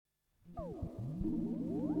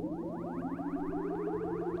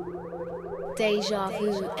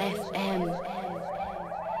dejavufm.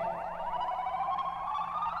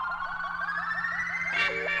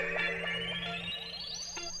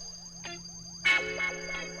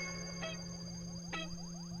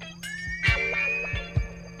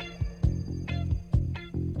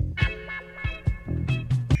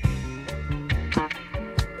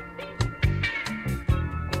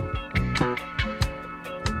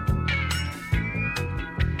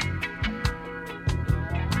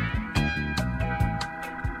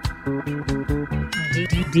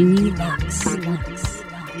 Dlux.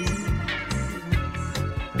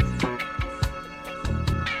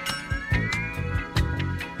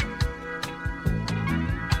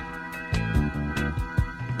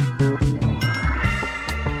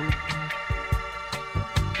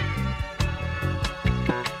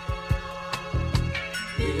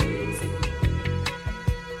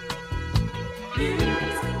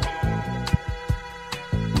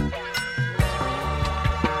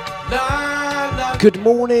 Good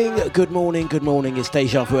morning, good morning, good morning. It's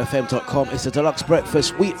dejavufm.com. It's the Dlux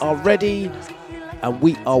breakfast. We are ready and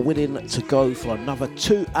we are willing to go for another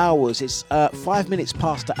 2 hours. It's 5 minutes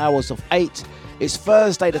past the hours of 8. It's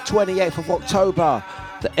Thursday, the 28th of October.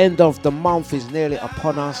 The end of the month is nearly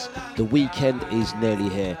upon us. The weekend is nearly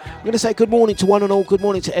here. I'm going to say good morning to one and all. Good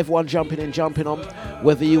morning to everyone jumping in, jumping on.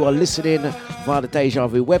 Whether you are listening via the Deja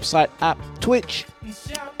Vu website, app, Twitch,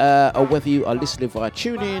 or whether you are listening via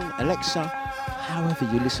TuneIn, Alexa, however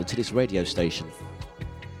you listen to this radio station.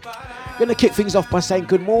 I'm going to kick things off by saying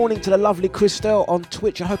good morning to the lovely Christelle on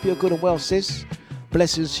Twitch. I hope you're good and well, sis.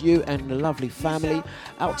 Blessings to you and the lovely family.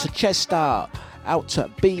 Out to Chester, out to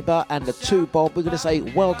Bieber and the 2 Bob. We're going to say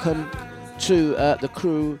welcome to the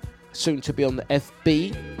crew, soon to be on the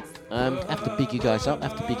FB. Have to big you guys up,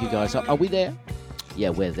 Are we there? Yeah,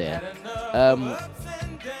 we're there.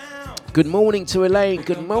 Good morning to Elaine,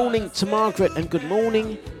 good morning to Margaret, and good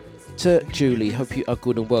morning to Julie. Hope you are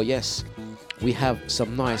good and well. Yes, we have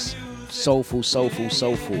some nice soulful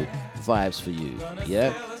vibes for you.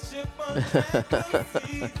 Yeah.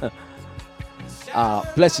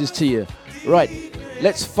 Blessings to you. Right,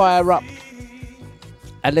 let's fire up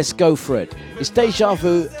and let's go for it. It's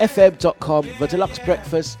dejavufm.com, the Dlux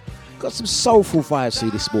breakfast. Got some soulful vibes for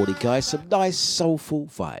you this morning, guys. Some nice soulful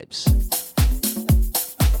vibes.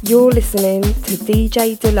 You're listening to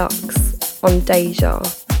DJ Dlux on Deja.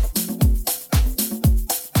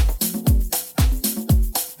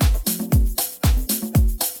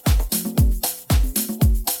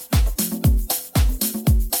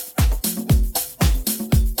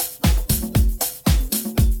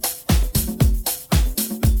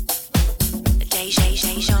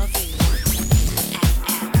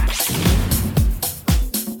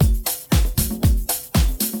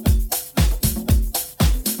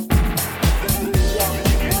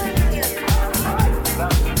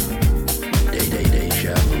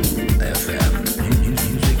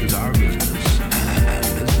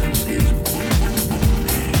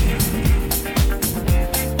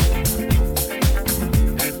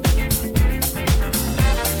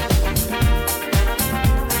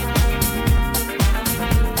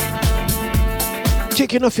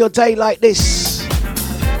 Kicking off your day like this,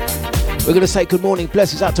 we're going to say good morning,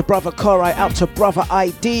 blessings out to brother Korai, out to brother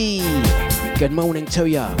ID. Good morning to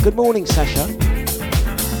ya. Good morning, Sasha.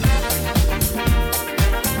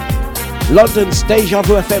 London's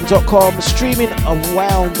dejavufm.com, streaming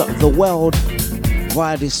around the world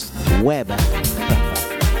via this web.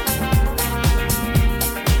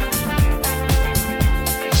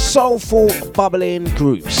 Soulful bubbling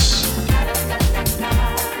groups.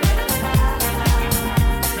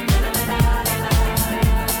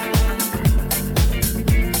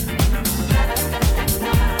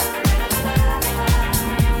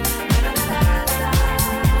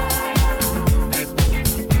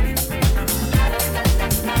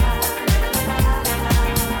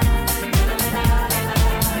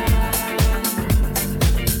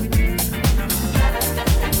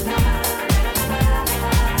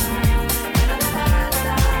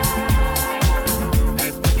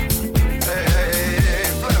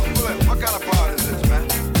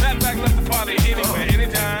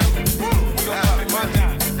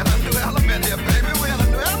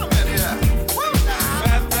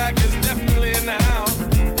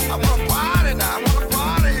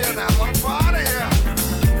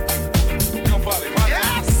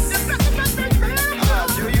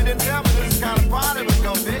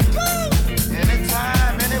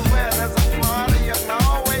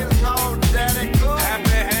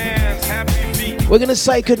 We're going to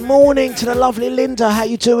say good morning to the lovely Linda. How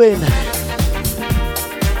you doing?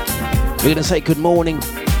 We're going to say good morning.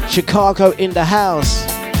 Chicago in the house.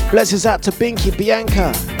 Blessings out to Binky,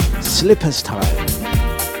 Bianca. Slippers time.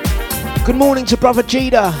 Good morning to Brother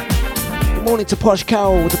Jida. Good morning to Posh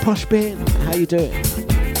Carol with the Posh Bin. How you doing?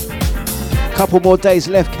 Couple more days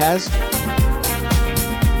left, Kaz.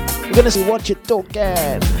 We're going to see what you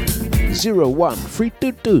talking.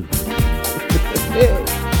 01322.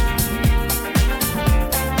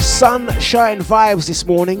 Sunshine vibes this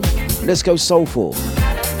morning. Let's go soulful.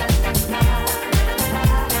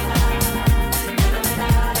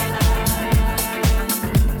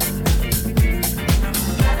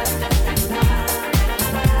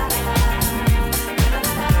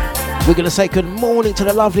 We're going to say good morning to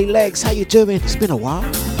the lovely legs. How you doing? It's been a while.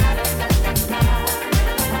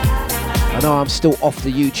 I know I'm still off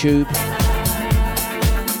the YouTube.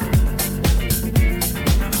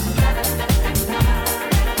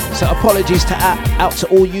 So apologies to out to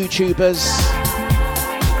all YouTubers.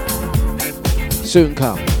 Soon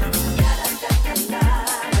come.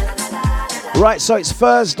 Right, so it's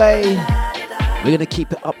Thursday. We're going to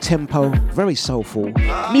keep it up tempo, very soulful.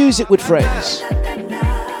 Music with friends.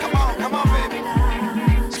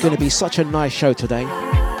 It's going to be such a nice show today.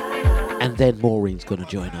 And then Maureen's going to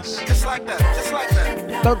join us. Just like that, just like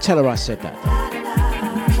that. Don't tell her I said that.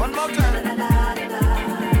 One more time.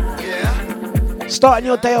 Yeah. Starting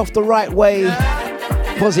your day off the right way.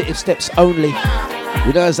 Positive steps only.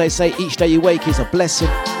 You know, as they say, each day you wake is a blessing.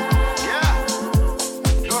 Yeah.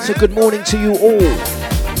 So good morning to you all.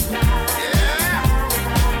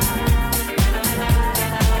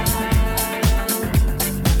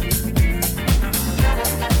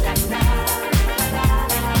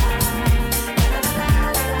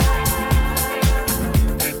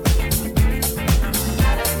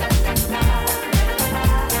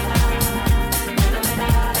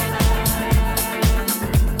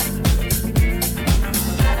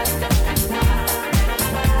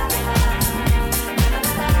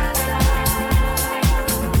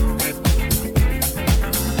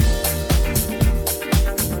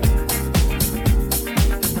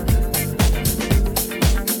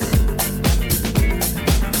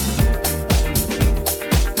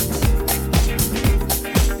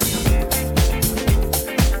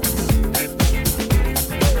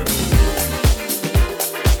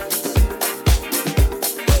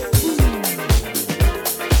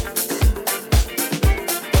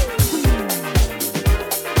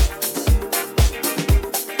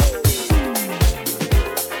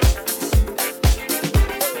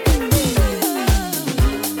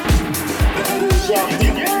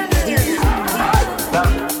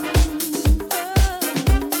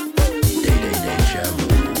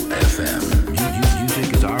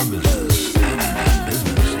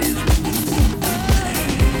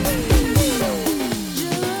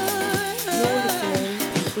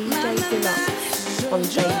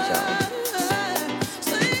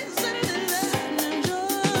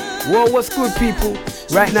 Whoa, what's good, people?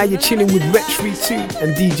 Right now you're chilling with Retry 2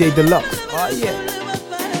 and DJ Dlux. Oh yeah.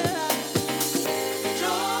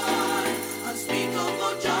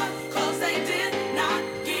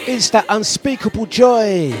 It's that unspeakable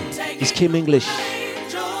joy. It's Kim English.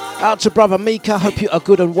 Out to brother Mika. Hope you are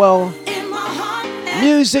good and well.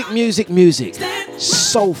 Music, music, music.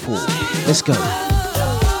 Soulful. Let's go.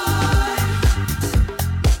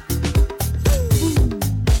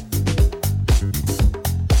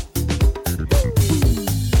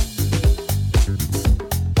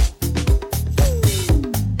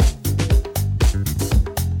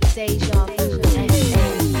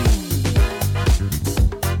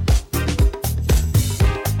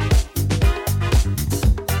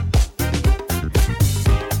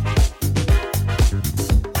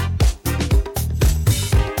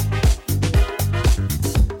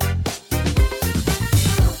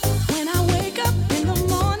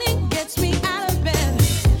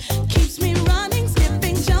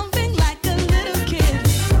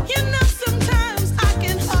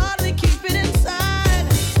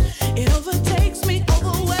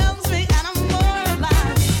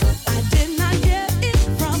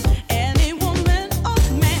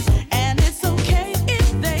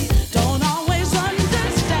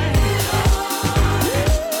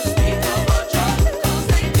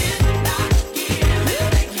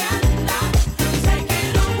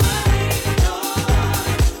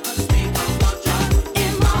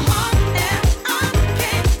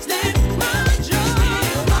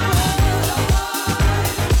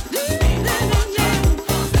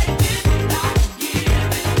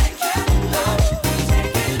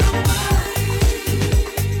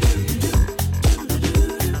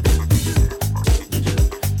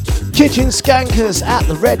 Kitchen Skankers at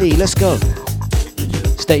the ready. Let's go.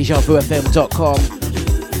 dejavufm.com.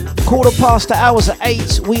 Quarter past the hours at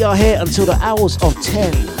 8. We are here until the hours of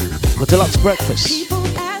 10 for Deluxe Breakfast. People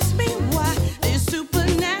ask me why there's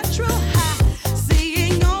supernatural high,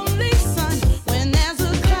 seeing only sun when there's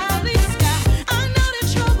a cloudy sky. I know that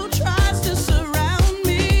trouble tries to surround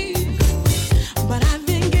me, but I've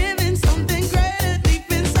been given something greater deep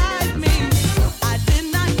inside me. I did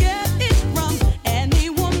not get it from any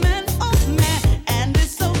woman or man, and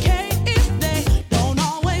it's okay if they don't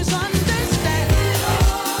always understand.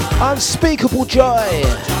 Unspeakable joy.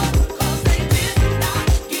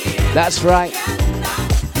 That's right.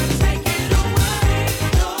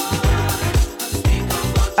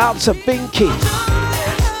 Out to Binky.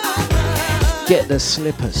 Get the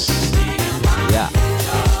slippers. Yeah.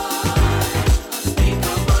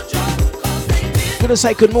 Gonna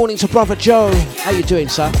say good morning to Brother Joe. How you doing,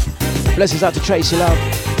 sir? Blessings out to Tracy Love.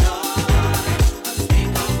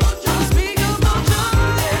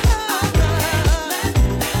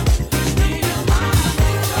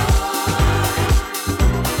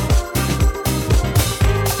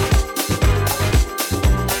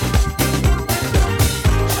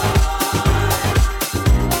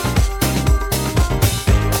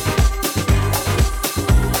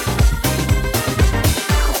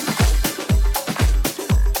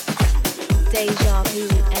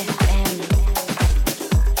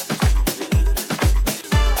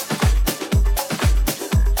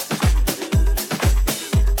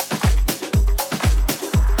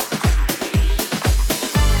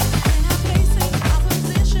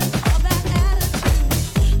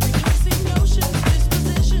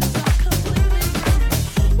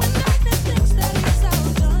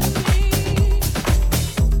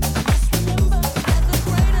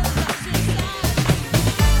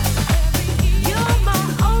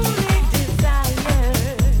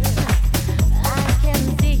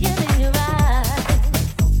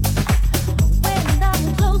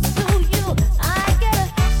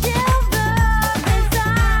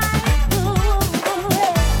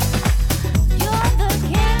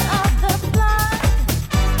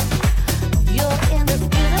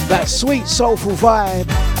 Sweet soulful vibe.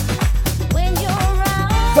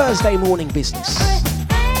 Thursday morning business.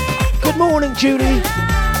 Good morning, Julie.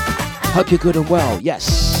 Hope you're good and well.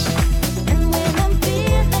 Yes.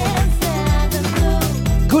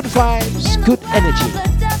 Good vibes, good energy.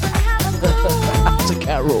 Out to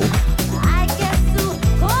Carol.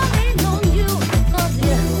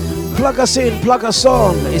 Plug us in, plug us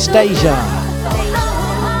on. It's Deja.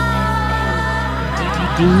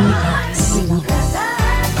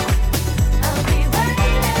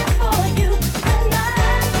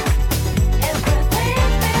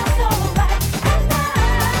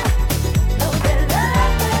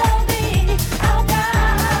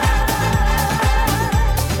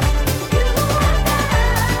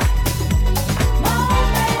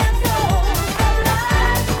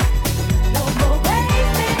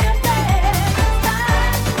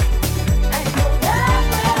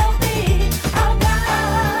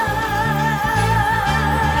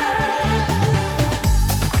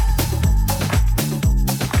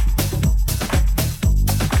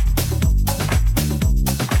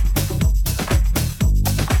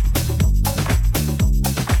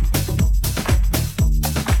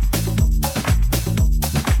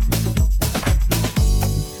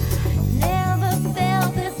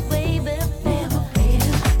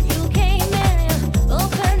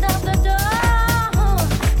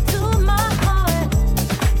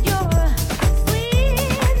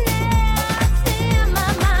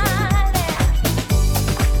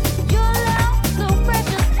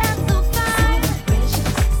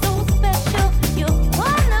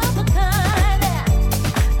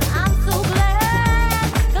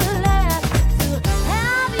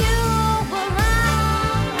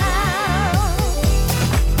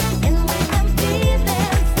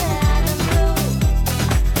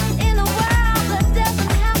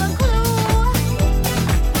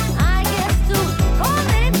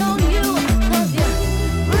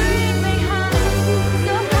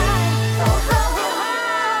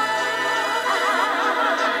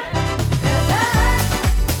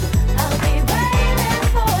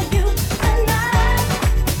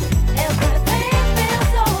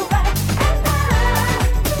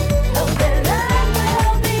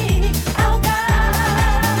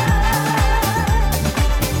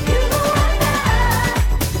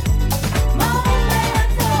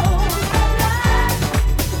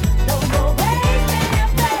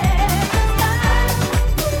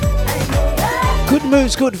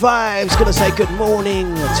 Moods, good vibes. Gonna say good morning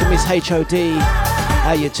to Miss HOD.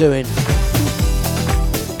 How you doing?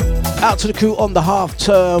 Out to the crew on the half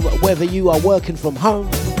term, whether you are working from home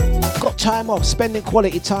Got time off, spending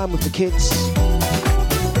quality time with the kids.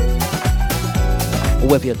 Or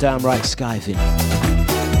whether you're downright skiving.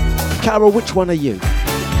 Carol, which one are you?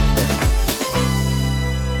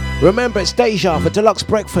 Remember, it's Deja for Deluxe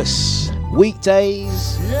Breakfast.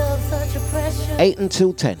 Weekdays, 8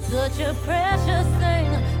 until 10. Such a precious thing,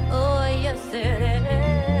 oh yes it is.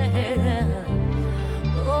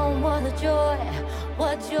 Oh, what a joy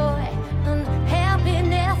and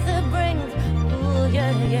happiness it brings. Oh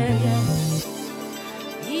yeah, yeah,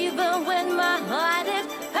 yeah. Even when my heart is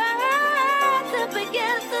hurt, it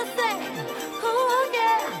begins to sing. Oh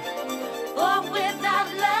yeah. For without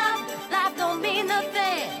love, life don't mean a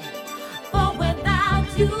thing. For without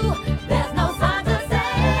you, there's no song to sing.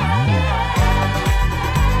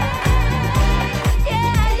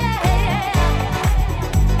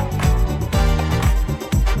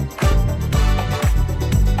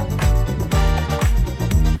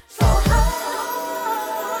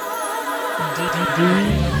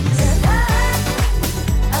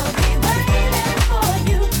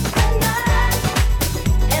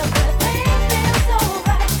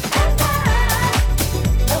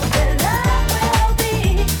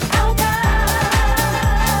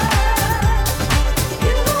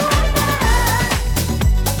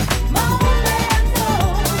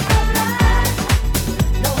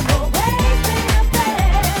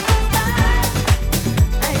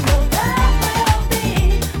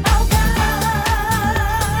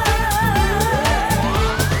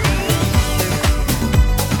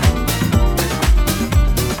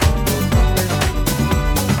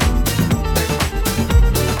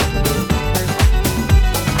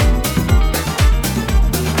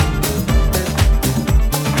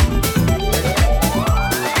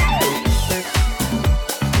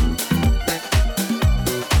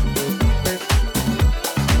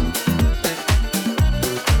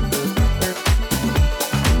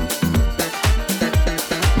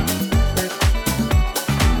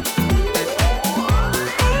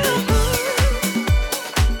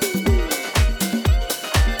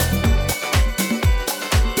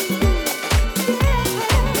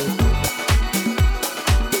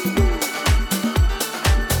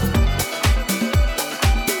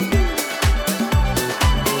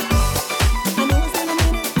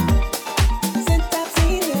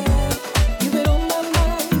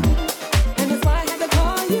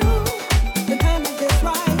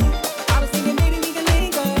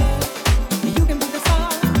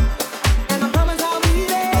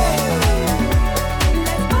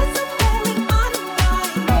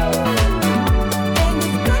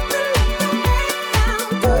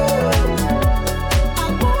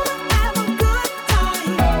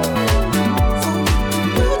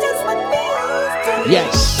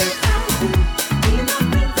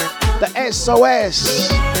 SOS.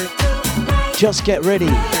 Just get ready.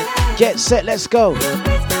 Get set, let's go.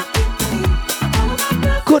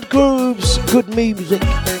 Good grooves, good music,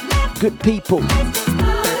 good people.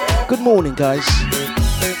 Good morning, guys.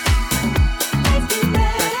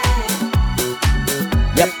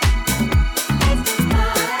 Yep.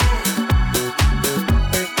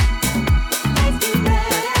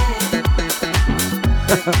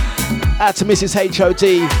 Out to Mrs.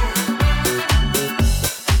 HOD.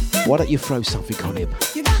 Why don't you throw something on him?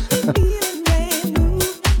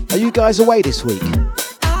 Are you guys away this week?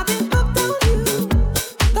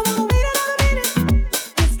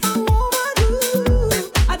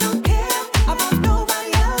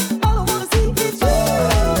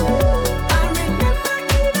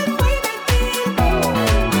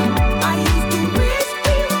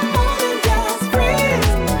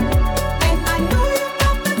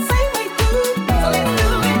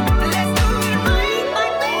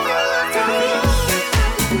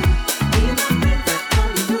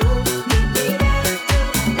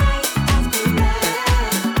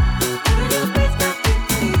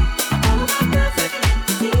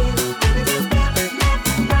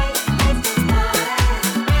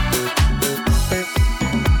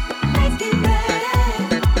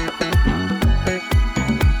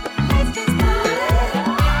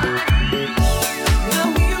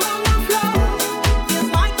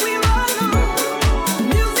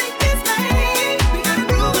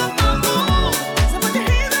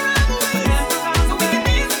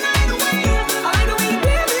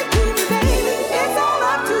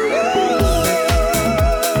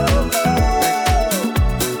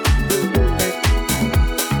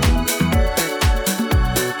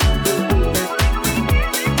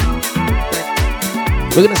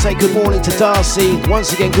 We're going to say good morning to Darcy.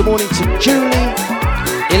 Once again, good morning to Julie,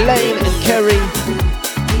 Elaine and Kerry.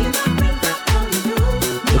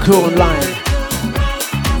 The crew online.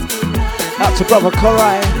 Out to brother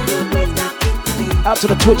Korai. Out to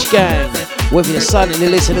the Twitch gang, whether you're silently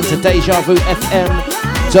listening to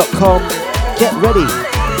dejavufm.com, get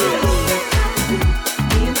ready.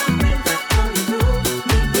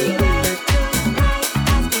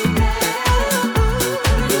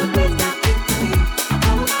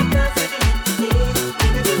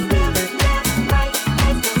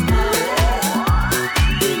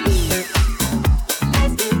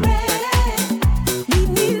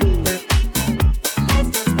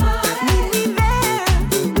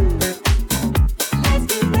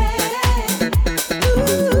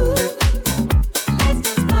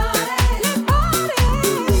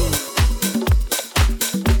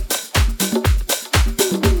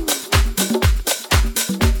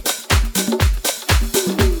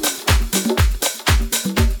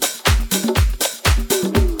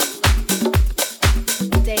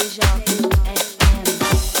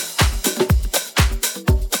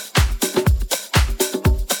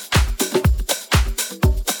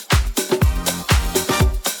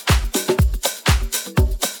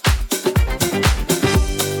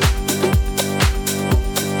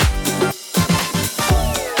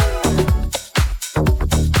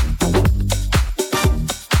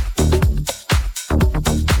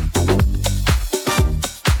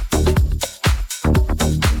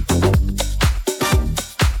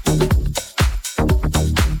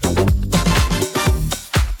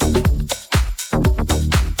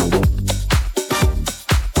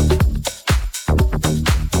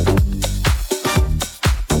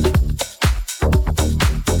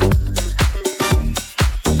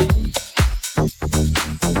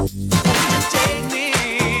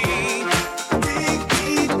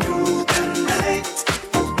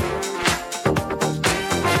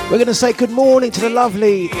 We're going to say good morning to the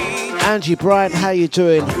lovely Angie Bryant. How you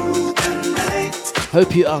doing?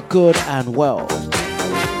 Hope you are good and well.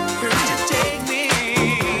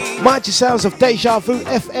 Mighty sounds of Deja Vu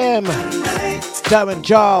FM. Darren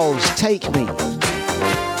Giles, Take Me.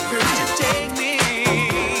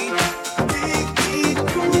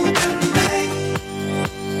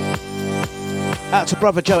 Out to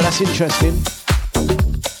Brother Joe, that's interesting.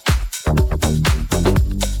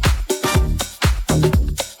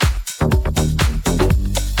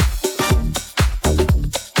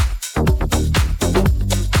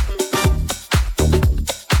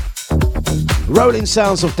 Rolling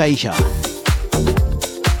sounds of Deja.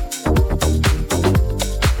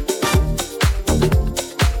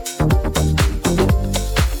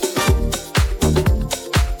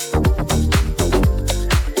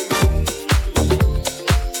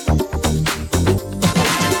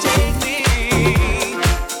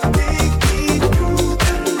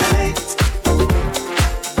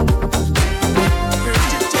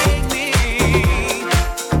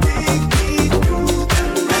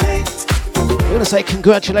 Say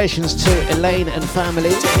congratulations to Elaine and family.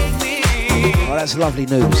 Oh, that's lovely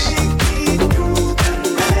news.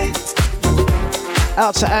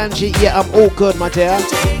 Out to Angie. Yeah, I'm all good, my dear.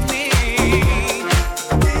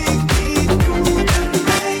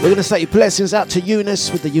 We're going to say blessings out to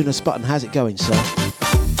Eunice with the Eunice button. How's it going, sir?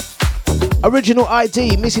 Original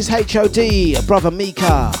ID, Mrs. HOD, Brother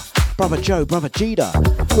Mika, Brother Joe, Brother Jida.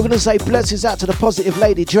 We're going to say blessings out to the positive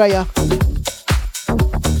lady, Drea.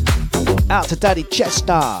 Out to Daddy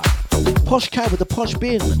Chester, Posh Cat with the posh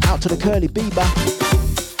bin. Out to the Curly Bieber,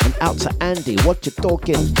 and out to Andy. What you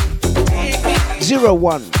talking?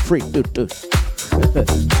 013.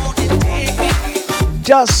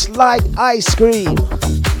 Just like ice cream.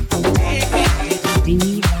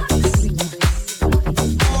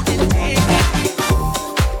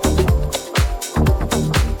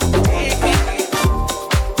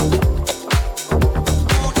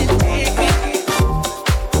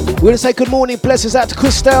 We're going to say good morning, blessings out to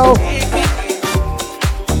Christelle.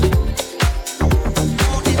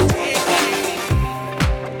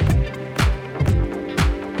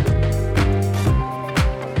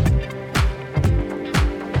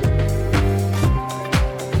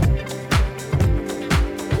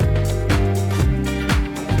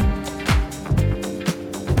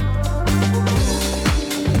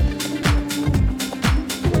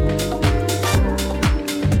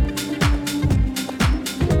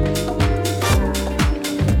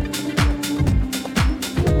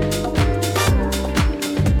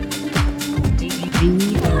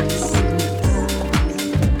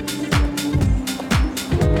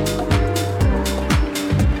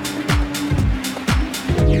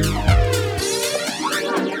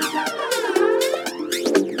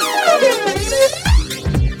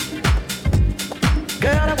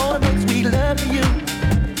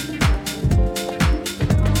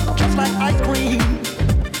 like ice cream.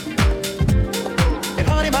 And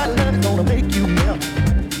honey, my love is gonna make you melt.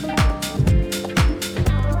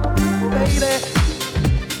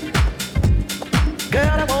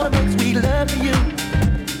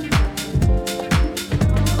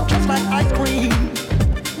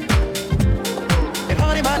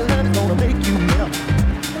 honey, my love is gonna make you melt.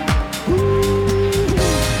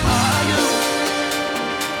 Are you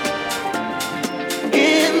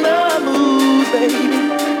in the mood, baby?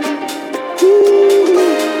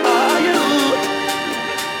 Are you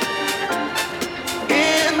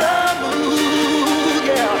in the mood?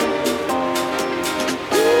 Yeah.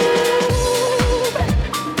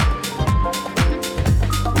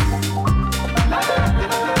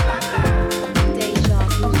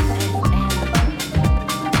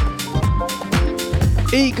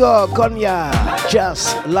 Igor Gonya,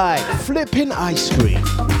 just like flipping ice cream.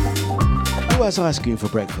 Who has ice cream for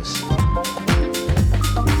breakfast?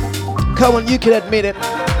 Come on, you can admit it.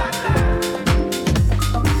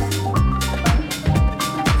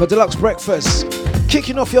 For Deluxe Breakfast,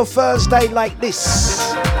 kicking off your Thursday like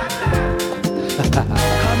this. Come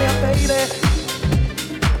here, baby.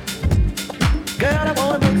 Girl, I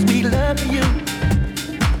wanna make sweet love to you.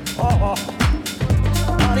 Oh,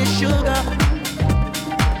 all this sugar.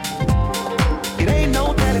 It ain't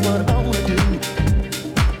no telling what I wanna do.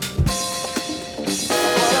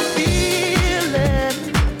 What I'm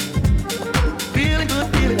feeling good,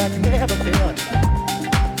 feeling like you never felt.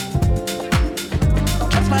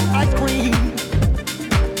 Just like ice cream.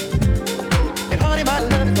 And honey, my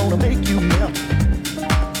love is gonna make you melt.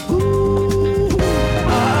 Ooh,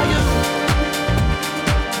 are you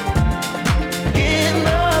in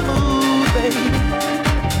the mood, baby?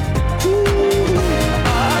 Ooh,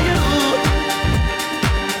 are you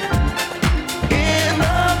in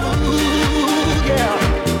the mood? Yeah.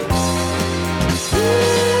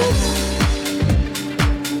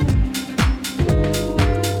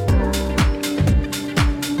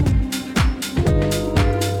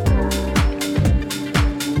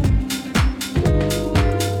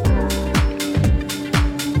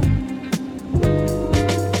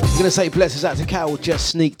 I'm gonna say blessings out to Carol, just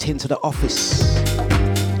sneaked into the office.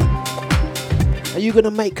 Are you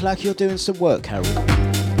gonna make like you're doing some work, Carol?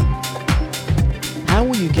 How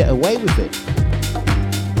will you get away with it?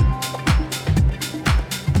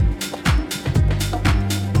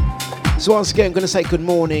 So once again, I'm gonna say good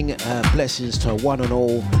morning, blessings to one and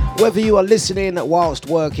all. Whether you are listening whilst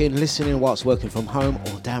working from home,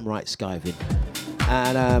 or damn right skiving.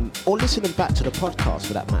 And or listening back to the podcast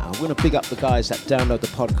for that matter. I'm going to big up the guys that download the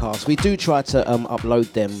podcast. We do try to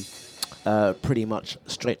upload them pretty much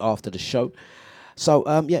straight after the show. So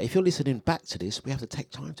yeah, if you're listening back to this, we have to take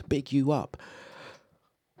time to big you up.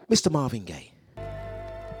 Mr. Marvin Gaye.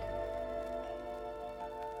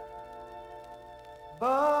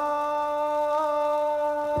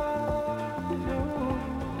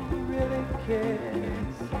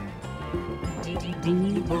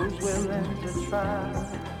 Who's willing to try?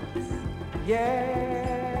 Yeah.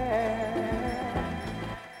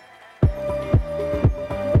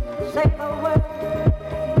 Say a word,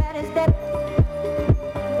 that is that.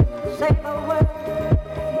 Say a word,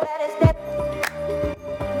 that is that.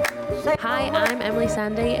 Hi, I'm Emily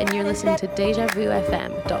Sandy, and you're listening to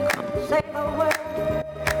dejavufm.com. Say a word,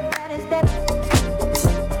 that is that.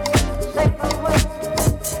 Say a word,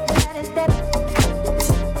 that is that.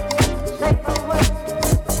 Say a word.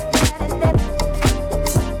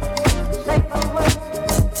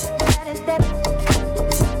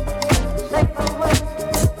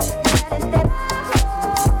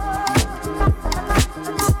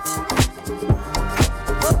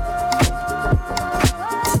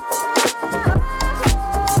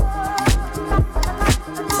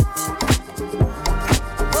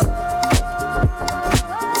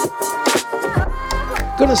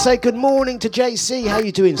 Gonna say good morning to JC. How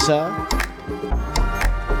you doing, sir?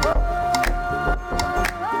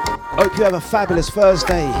 Hope you have a fabulous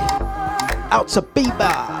Thursday. Out to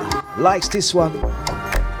Bieber. Likes this one.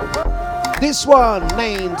 This one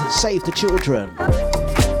named Save the Children.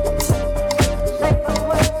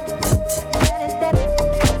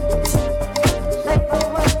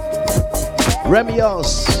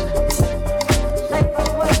 Remios.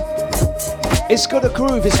 It's got a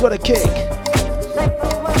groove, it's got a kick.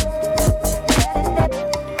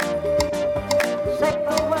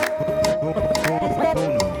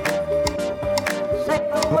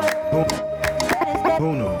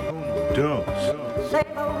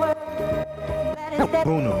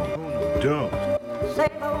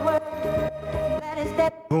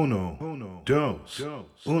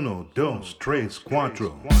 Uno, dos, tres,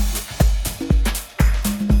 cuatro.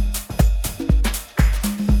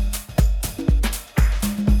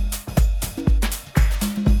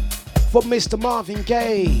 From Mr. Marvin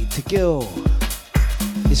Gaye to Gil,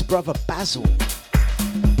 his brother Basil.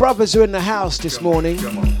 Brothers are in the house this morning.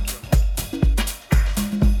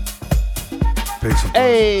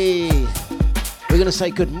 Hey, we're going to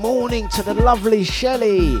say good morning to the lovely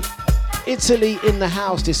Shelley. Italy in the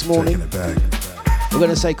house this morning. Taking it back. We're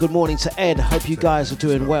going to say good morning to Ed. Hope you guys are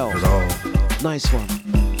doing well. At all. Nice one.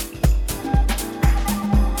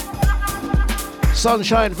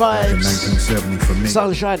 Sunshine Back in vibes. 1970 for me.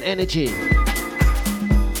 Sunshine energy.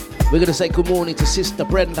 We're going to say good morning to Sister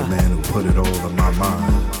Brenda. The man who put it all in my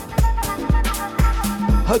mind.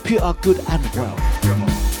 Hope you are good and well. Come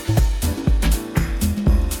on.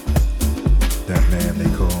 That man they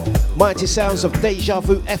call. Mighty sounds of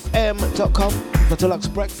dejavufm.com for Dlux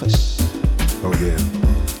Breakfast. Oh yeah.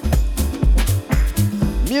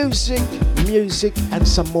 Music, music, and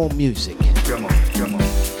some more music. Come on, come on.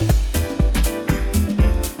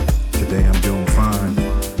 Today I'm doing fine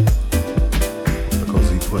because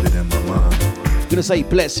he put it in my mind. Gonna say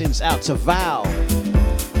blessings out to Val.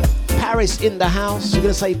 Paris in the house. You're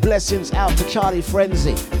gonna say blessings out to Charlie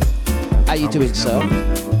Frenzy. How you doing, sir?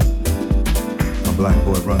 A black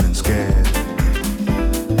boy running scared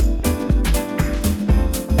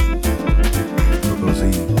because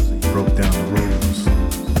he broke down the rules,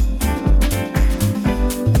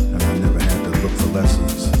 and I never had to look for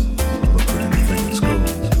lessons, look for anything in school.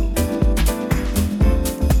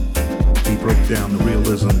 He broke down the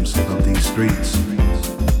realisms of these streets.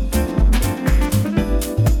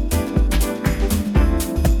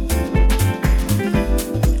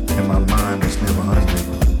 And my mind was never hungry.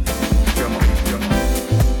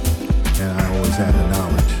 And I always had the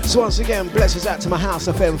knowledge. So once again, blessings out to my House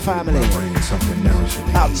FM family. My brain, something now should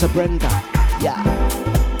be Out to Brenda. Yeah.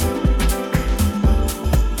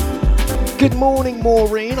 Good morning,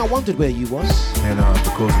 Maureen. I wondered where you was. And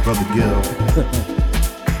because of Brother Gil,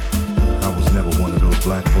 I was never one of those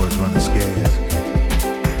black boys running scared.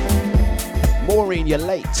 Maureen, you're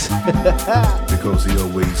late. Because he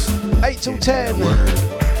always 8 till gave me that 10. word.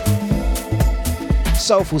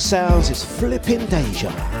 Soulful Sounds is flipping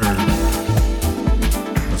Deja. Heard.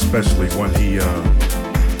 Especially when he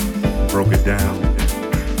broke it down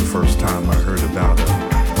the first time I heard about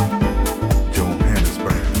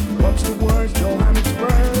Johannesburg. What's the word,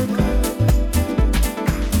 Johannesburg?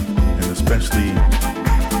 And especially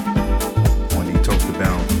when he talked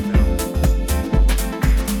about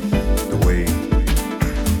the way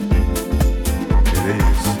it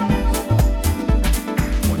is.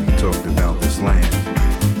 When he talked about this land.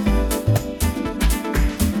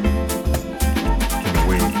 And the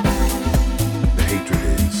way the hatred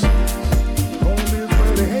is.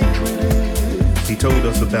 He told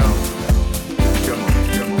us about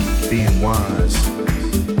being wise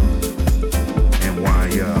and why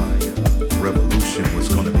revolution was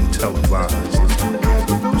going to be televised.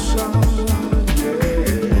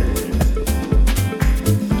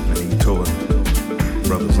 And he taught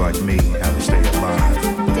brothers like me how to stay alive.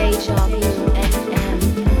 Deja Vu FM.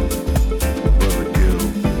 Brother Gil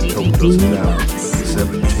told us about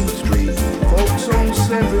 17th Street. Folks on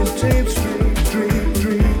 17th Street.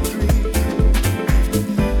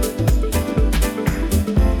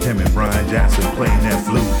 Him and Brian Jackson playing that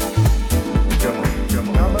flute. Come on, come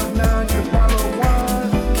on.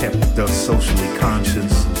 Kept us socially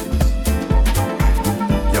conscious.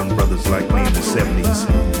 Young brothers like me in the 70s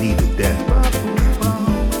needed that.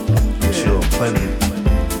 I'm sure plenty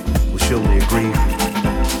will surely agree.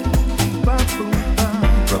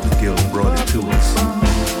 Brother Gil brought it to us.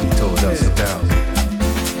 He told us about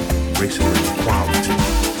racial equality,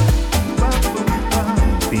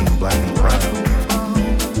 being black and proud.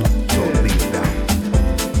 Told me about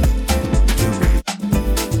unity,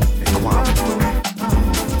 equality,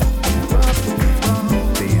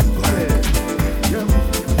 being black.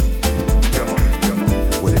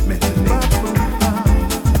 What it meant to me.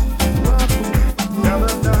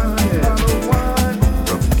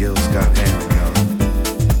 Brother Gil's got hair now.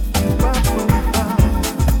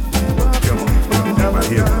 My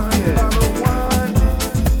hero.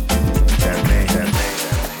 That man.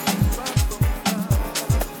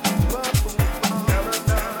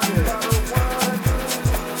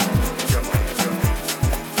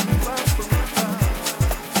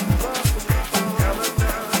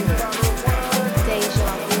 Deja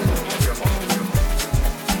Vu FM.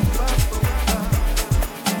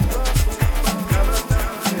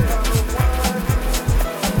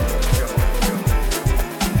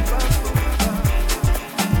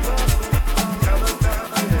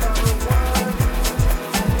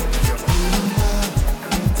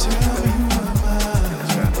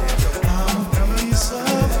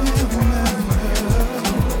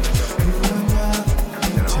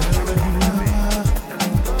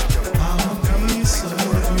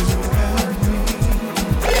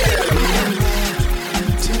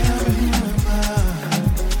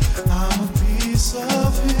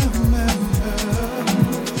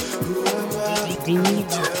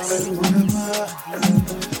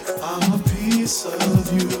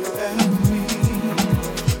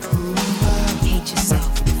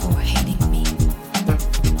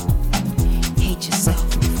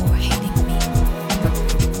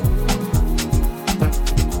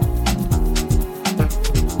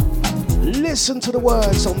 Listen to the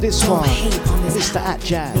words on this Don't one. hate on this Mr. At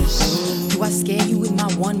Jazz. Do I scare you with my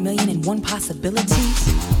 1,000,001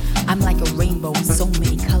 possibilities? I'm like a rainbow with so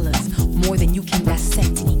many colors, more than you can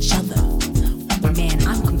dissect in each other. Man,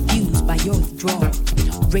 I'm confused by your withdrawal.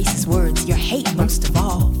 Racist words, your hate most of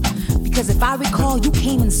all. Because if I recall, you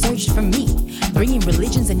came and searched for me, bringing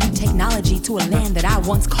religions and new technology to a land that I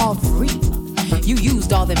once called free. You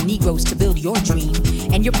used all them Negroes to build your dream,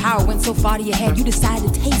 and your power went so far to your head, you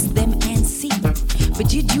decided to taste them and see. But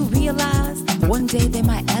did you realize one day there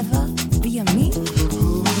might ever be a me?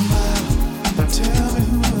 Who am I? Tell me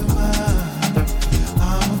who am I?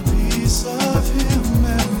 I'm a piece of him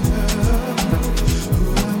and her. Who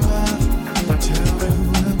am I? Tell me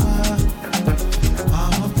who am I?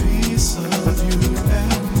 I'm a piece of you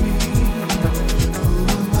and me. Who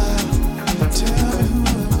am I? Tell me who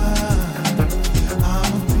am I?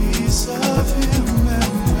 I'm a piece of him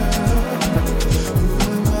and her. Who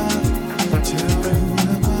am I? Tell me who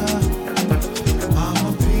am I? I'm a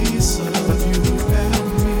piece of you and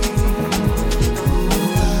me.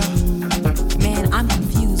 Man, I'm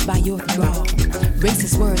confused by your withdrawal.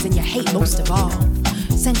 Racist words and your hate most of all.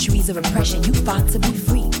 Centuries of oppression, you fought to be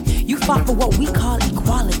free. You fought for what we call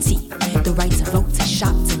equality. The right to vote, to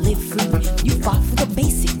shop, to live free. You fought for the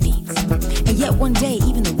basic needs. And yet one day,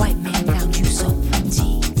 even the white man found you so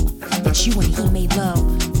pretty that you and he made love.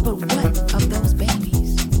 But what of those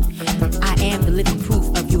babies? I am the living proof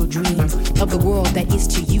of your dreams, of the world that is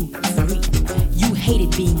to you free. You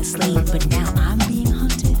hated being a slave, but now I'm being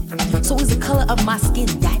hunted. So is the color of my skin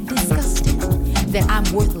that disgusting? That I'm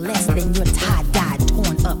worth less than your tie-dye,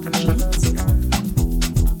 torn up jeans?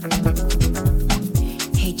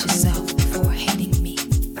 Hate yourself before hating me.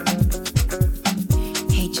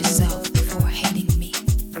 Hate yourself before hating me.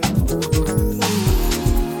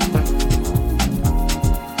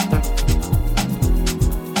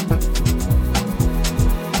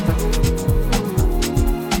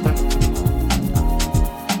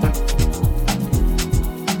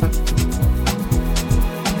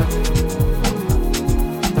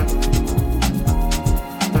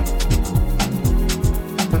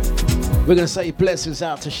 We're going to say blessings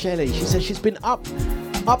out to Shelley. She says she's been up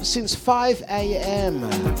since 5 a.m.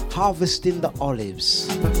 harvesting the olives.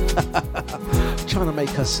 trying to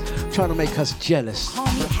make us jealous. Call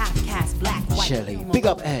me half-caste, black, white, Shelley, big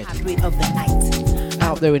up Ed. hybrid of the night.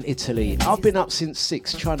 Out there in Italy. I've been up since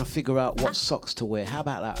 6 trying to figure out what socks to wear. How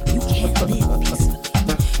about that? You can't live peacefully.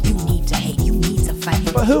 You need to hate, you need to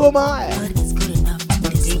fight. But who am I? Blood is good enough to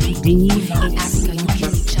deceive. In Africa, you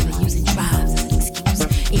kill each other using tribes as an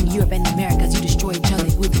excuse. In Europe and Americas, you destroy each other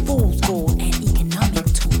with fool's gold and economic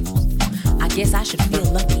tools. I guess I should feel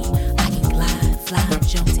lucky. I can glide, fly,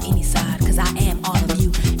 jump to any side, cause I am all of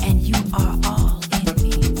you, and you are all in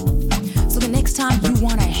me. So the next time you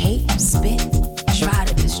wanna hate, spit, try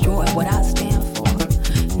to destroy what I stand for,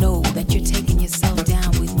 know that you're taking yourself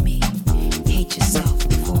down with me. Hate yourself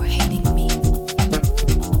before hating me.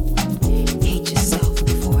 Hate yourself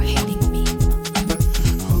before hating me.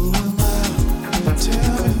 Who am I?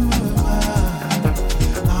 Tell me who am I?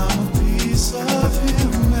 I'm a piece of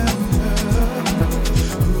him and her.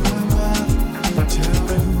 Who am I? Tell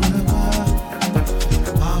me who am I?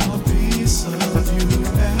 I'm a piece of you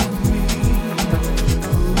and me.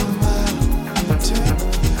 Who am I?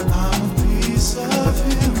 I'm a piece of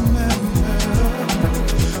him and her.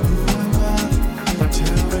 Who am I?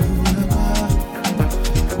 Tell me who am I?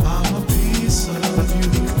 I'm a piece of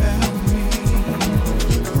you and me.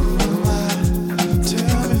 Who am I?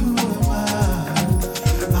 Tell me who am I?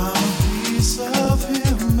 I'm a piece of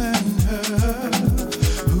him and her.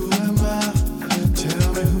 Who am I? Tell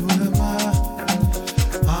me who am I?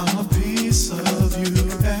 I'm a piece of you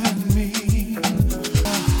and me.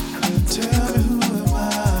 Tell me who am I?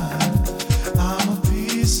 I'm a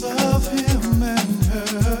piece of him and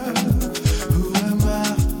her. Who am I?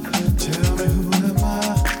 Tell me who am I?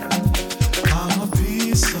 I'm a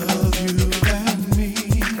piece of you and me.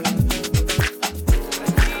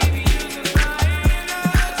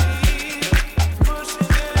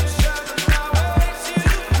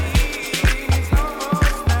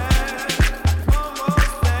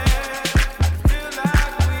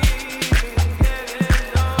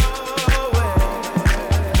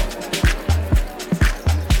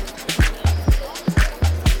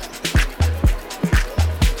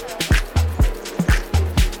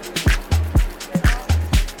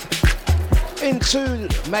 Into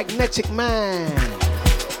Magnetic Man.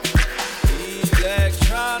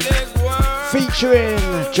 Featuring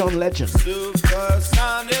John Legend.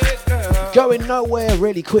 Going nowhere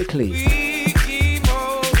really quickly.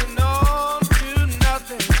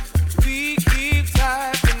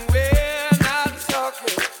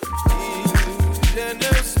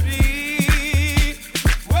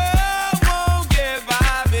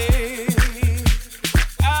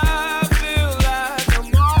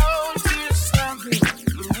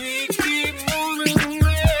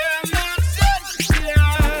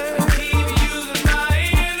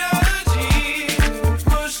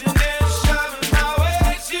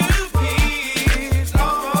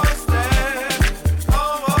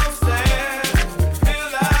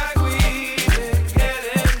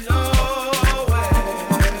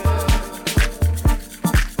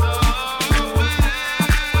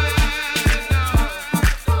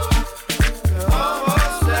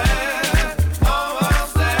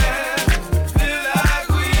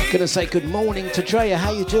 Gonna say good morning to Drea.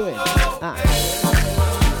 How you doing?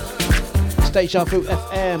 Deja Vu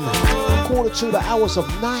FM. Quarter to the hours of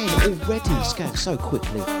 9 already. It's going so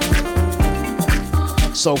quickly.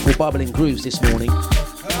 Soulful bubbling grooves this morning.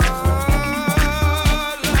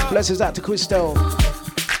 Blessings out to Crystal.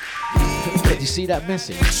 Can you see that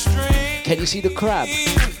message? Can you see the crab?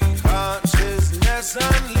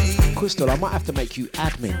 Crystal, I might have to make you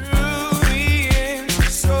admin.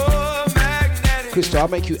 Crystal, I'll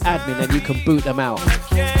make you admin and you can boot them out.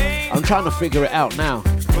 I'm trying to figure it out now.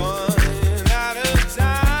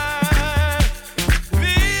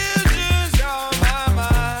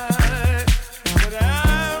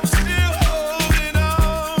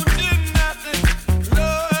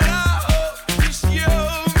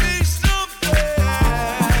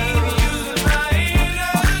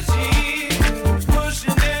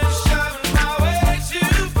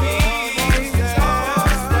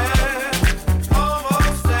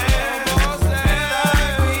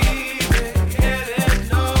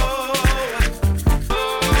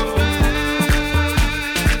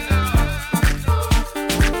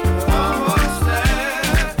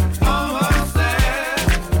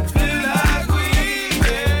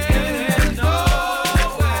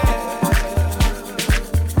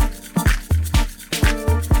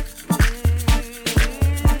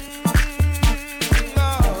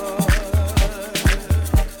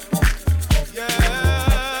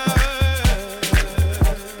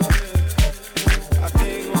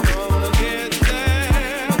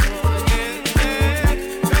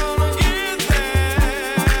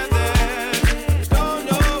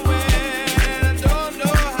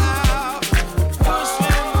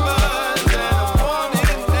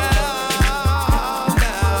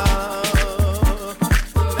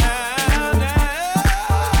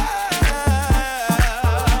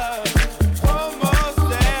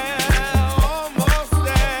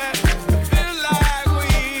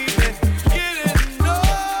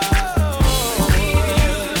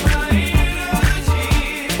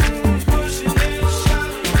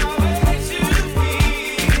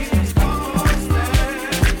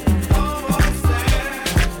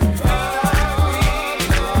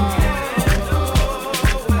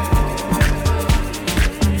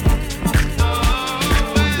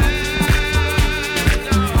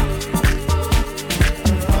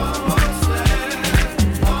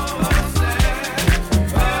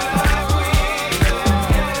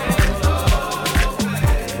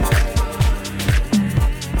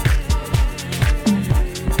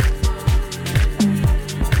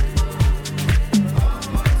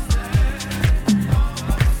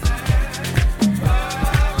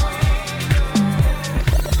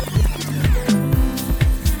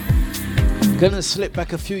 Gonna slip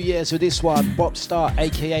back a few years with this one, Bob Star,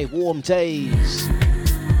 aka Warm Days,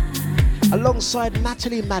 alongside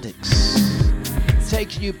Natalie Maddox,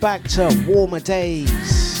 taking you back to warmer days.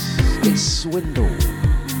 It's Swindle.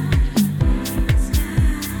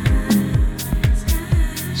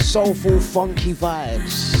 Soulful, funky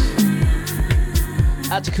vibes.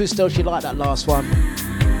 Out to Crystal, she liked that last one.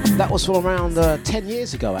 That was from around 10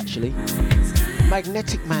 years ago, actually.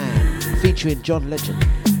 Magnetic Man, featuring John Legend.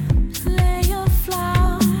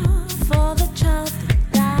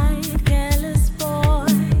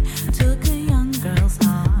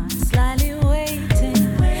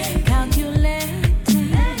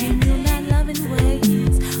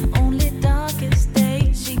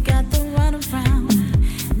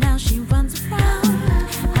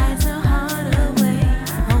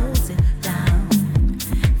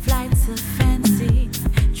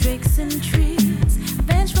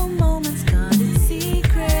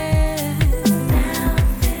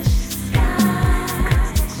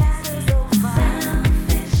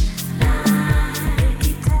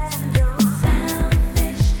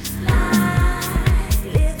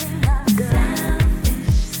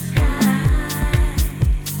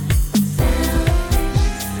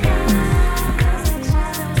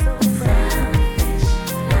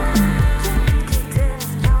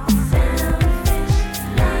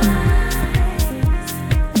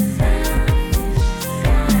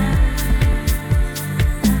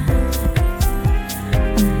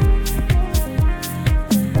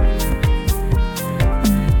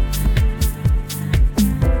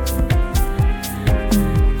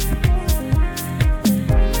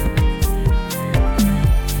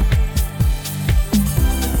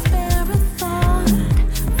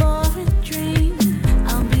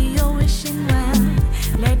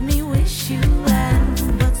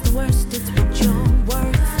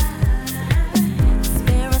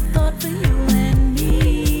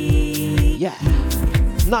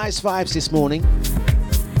 Nice vibes this morning.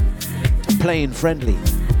 Playing friendly.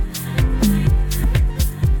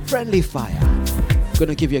 Friendly Fire.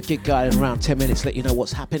 Gonna give you a gig guide in around 10 minutes, let you know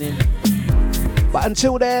what's happening. But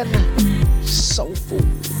until then, soulful.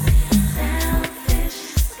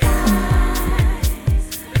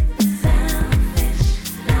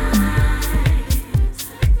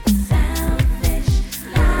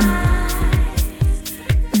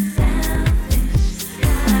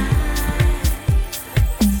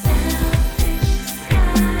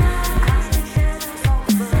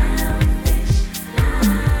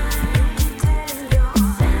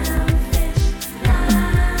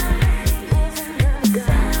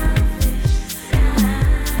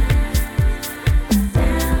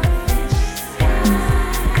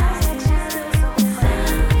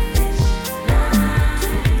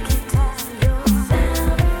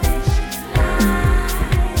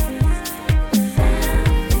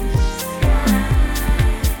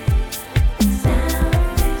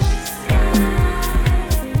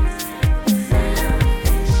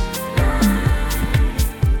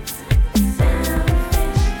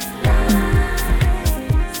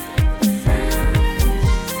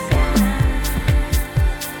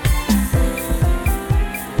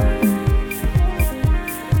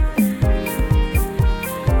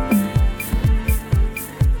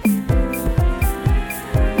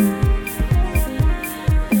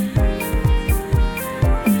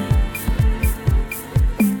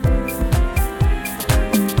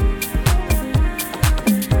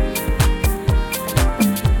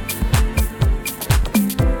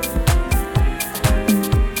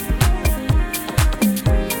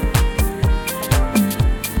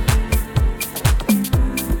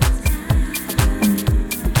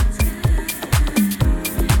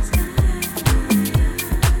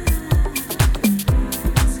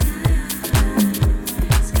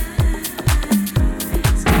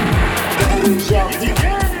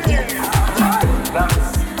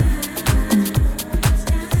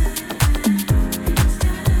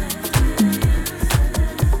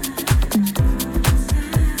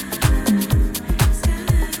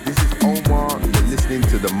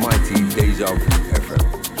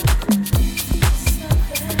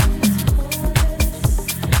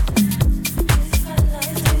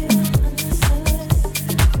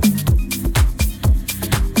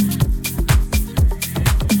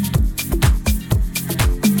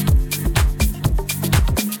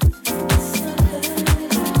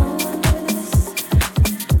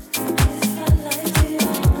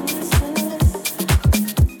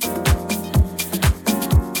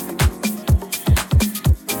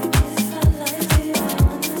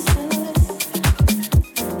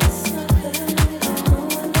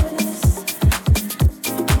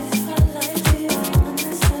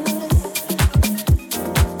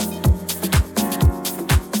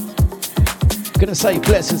 Gonna say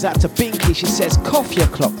blessings out to Binky. She says, coffee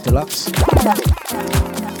o'clock, Dlux.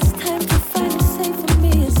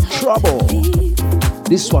 Trouble.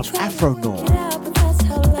 This one, Afro Norm.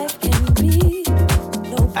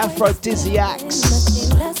 Aphrodisiacs.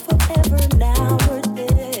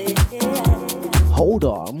 Hold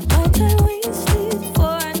on.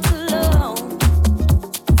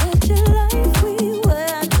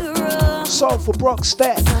 Soulful Brock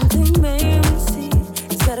Step.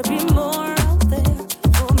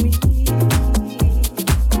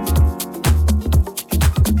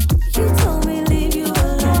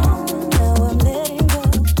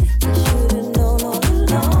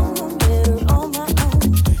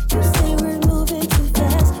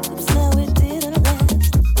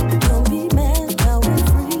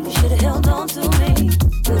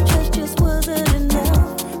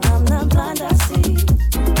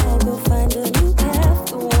 Find a new path,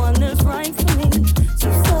 the one that's right.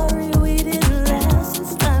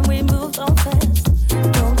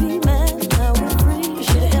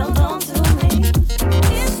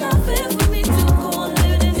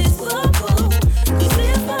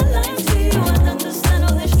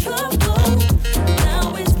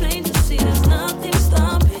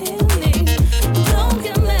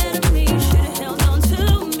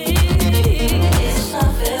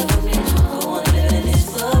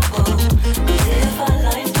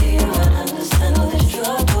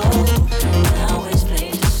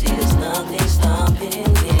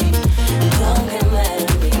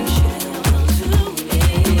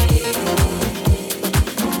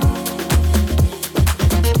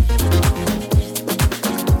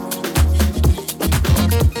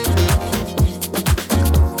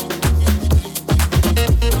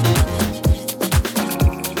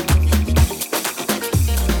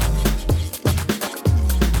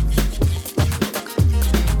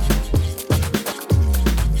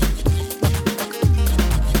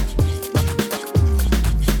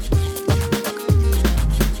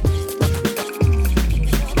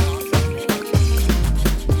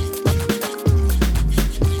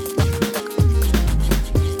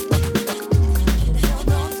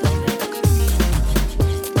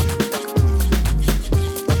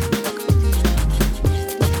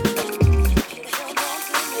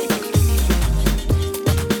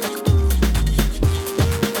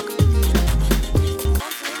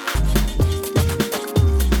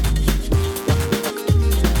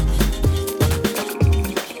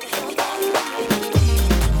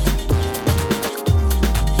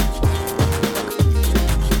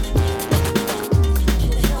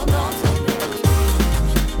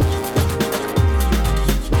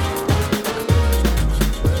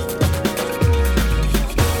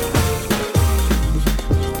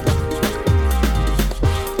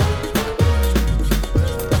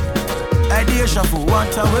 deja vu,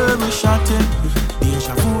 what a where we shotting.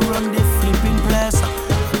 Deja vu run the flipping place.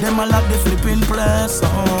 Them a lock the flipping place.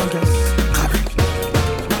 Oh yes.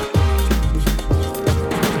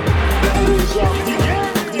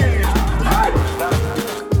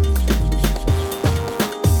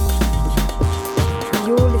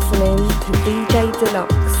 You're listening to DJ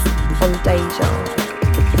Dlux on Deja.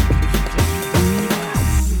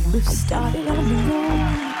 We've started on the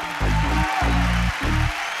road.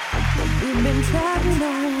 We've been traveling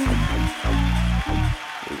on.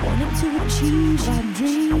 We wanted to achieve our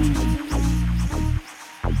dreams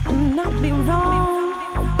and not be wrong.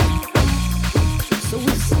 So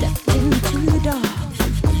we stepped into the dark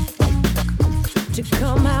to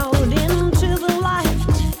come out into the light,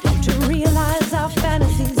 to realize our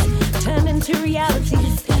fantasies turn into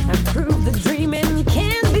realities and prove the dreaming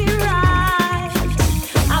can be right.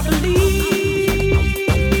 I believe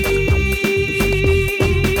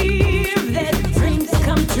that dreams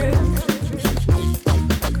come true.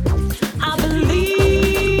 I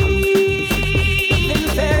believe in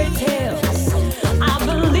fairy tales. I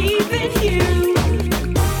believe in you.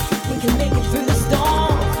 We can make it through the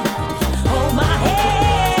storm. Hold my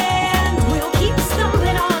hand. We'll keep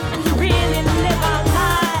stumbling on and really live our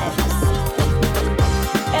lives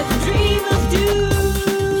as dreamers do.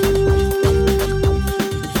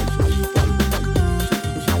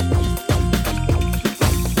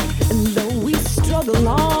 And though we struggle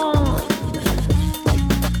on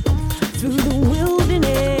through the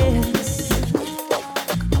wilderness,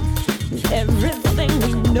 everything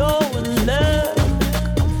we know and love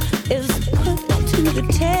is put to the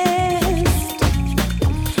test,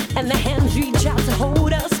 and the hands reach out to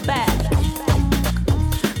hold us back,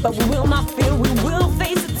 but we will not fear, we will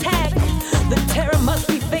face attack. The terror must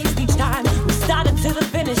be faced each time we started to the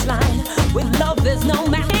finish line. With love there's no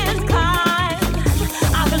man's climb.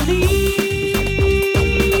 I believe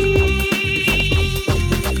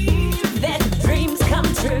that dreams come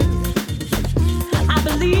true. I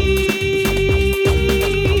believe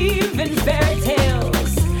in fairy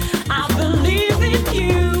tales. I believe in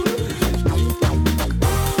you.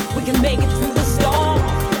 We can make it through the storm.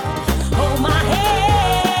 Hold my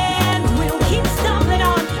hand. We'll keep stumbling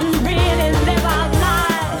on and really live our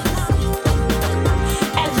lives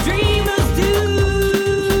as dreamers do.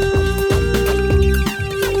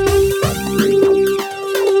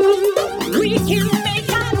 We can make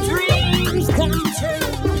our dreams come true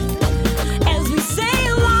as we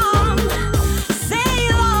sail on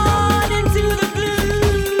into the blue.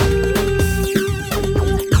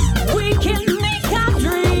 We can make our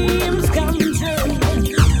dreams come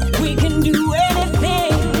true. We can do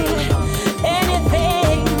anything,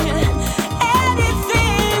 anything,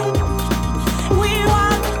 anything we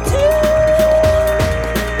want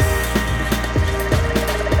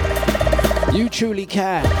to. You truly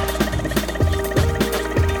can.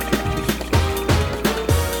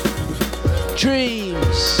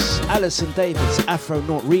 Dreams, Alison Davis, Afro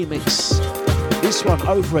Not remix. This one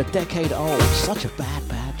over a decade old. Such a bad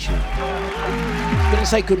tune. Gonna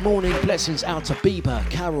say good morning, blessings out to Bieber,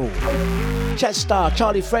 Carol, Chester,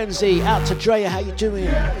 Charlie Frenzy, out to Drea, how you doing?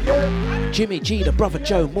 Jimmy G, the brother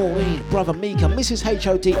Joe, Maureen, brother Mika, Mrs.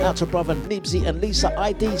 HOD, out to brother Nibsy and Lisa,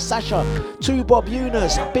 ID, Sasha, to Bob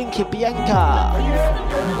Eunice, Binky Bianca.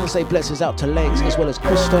 Gonna say blessings out to Legs as well as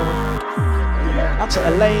Crystal, out to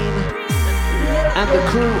Elaine and the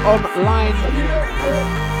crew online.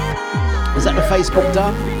 Is that the Facebook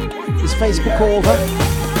done? Is Facebook over?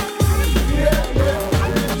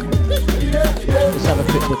 Let's have a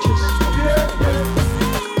quick butchers.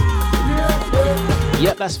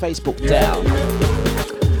 Yep, that's Facebook down.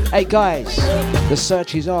 Hey guys, the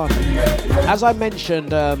search is on. As I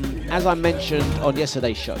mentioned on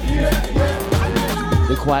yesterday's show,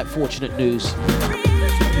 the quite fortunate news,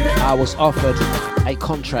 I was offered a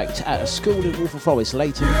contract at a school in Waltham Forest,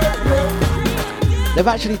 Leighton. They've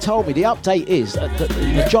actually told me the update is that the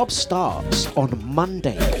job starts on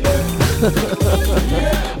Monday.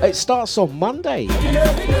 It starts on Monday.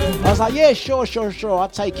 I was like, yeah, sure, I'll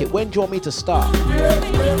take it. When do you want me to start?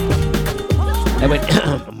 They went,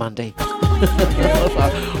 Monday. I was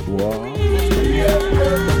like, what?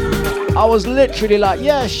 I was literally like,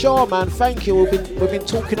 yeah, sure, man, thank you. We've been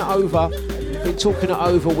talking it over. Been talking it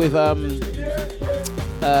over with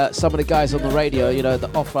some of the guys on the radio, you know, the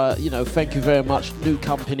offer, you know, thank you very much, new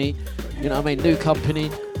company, you know what I mean, new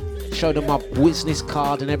company, showed them my business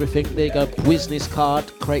card and everything, there you go, business card,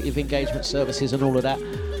 creative engagement services and all of that.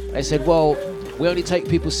 They said, well, we only take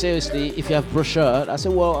people seriously if you have brochure. I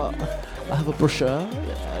said, well, I have a brochure.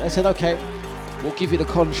 They said, okay, we'll give you the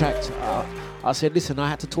contract. I said, listen, I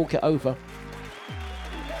had to talk it over.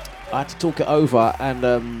 I had to talk it over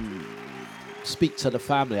and speak to the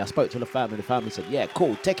family. I spoke to the family. The family said, "Yeah,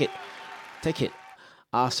 cool, take it."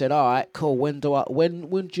 I said, "All right, cool. When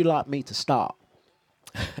would you like me to start?"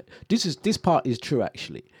 This part is true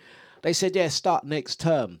actually. They said, "Yeah, start next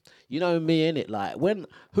term." You know me, innit? Like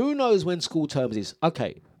who knows when school terms is?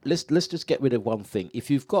 Okay, let's just get rid of one thing. If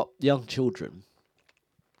you've got young children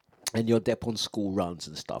and you're dep on school runs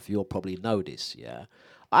and stuff, you'll probably know this, yeah.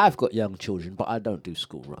 I've got young children, but I don't do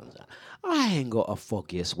school runs. I ain't got a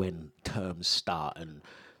foggiest when terms start, and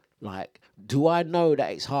like, do I know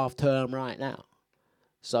that it's half term right now?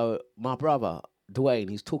 So my brother Dwayne,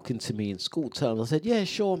 he's talking to me in school terms. I said, "Yeah,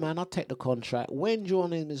 sure, man. I'll take the contract. When do you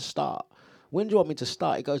want me to start? When do you want me to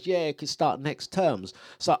start?" He goes, "Yeah, it can start next terms."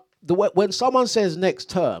 So when someone says next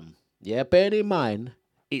term, yeah, bear in mind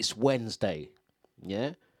it's Wednesday,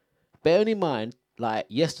 yeah. Bear in mind, like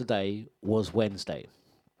yesterday was Wednesday.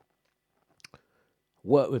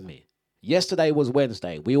 Work with me. Yesterday was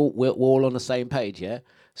Wednesday. We're all on the same page, yeah?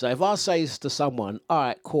 So if I say to someone, "All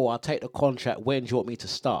right, cool, I'll take the contract. When do you want me to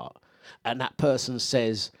start?" And that person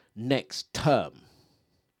says next term,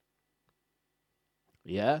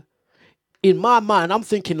 yeah? In my mind, I'm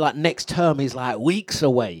thinking like next term is like weeks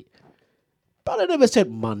away. But I never said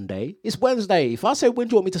Monday. It's Wednesday. If I said, "When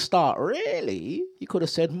do you want me to start?" Really? You could have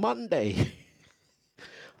said Monday.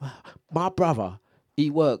 My brother, he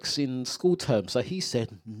works in school term, so he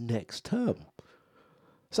said next term.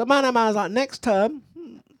 So man was like, "Next term?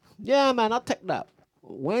 Yeah, man, I'll take that.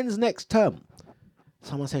 When's next term?"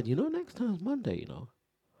 Someone said, "Next term's Monday,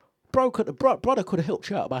 Brother could have helped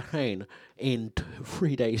you out by saying in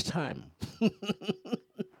 3 days' time."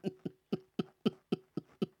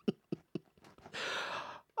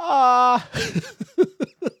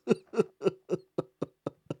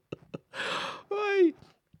 Right.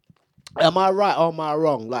 Am I right or am I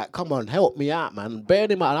wrong? Like, come on, help me out, man. Bear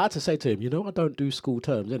in mind, I had to say to him, I don't do school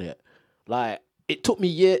terms, innit? Like, it took me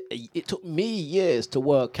years to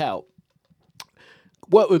work out.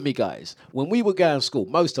 Work with me, guys. When we were going to school,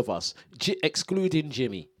 most of us, excluding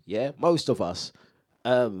Jimmy, yeah, most of us,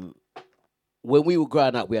 when we were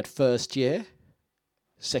growing up, we had first year,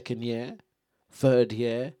 second year, third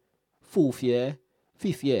year, fourth year,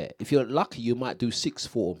 fifth year. If you're lucky, you might do sixth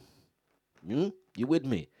form. You with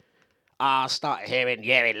me? I start here in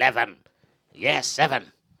year 11, year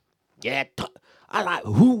 7, year. I like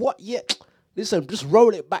who, what year? Listen, just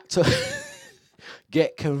roll it back to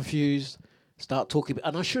get confused. Start talking,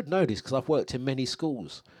 and I should know this because I've worked in many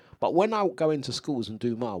schools. But when I go into schools and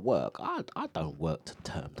do my work, I don't work to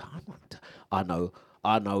term time. I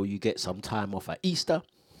know you get some time off at Easter.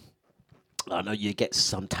 I know you get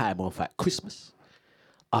some time off at Christmas.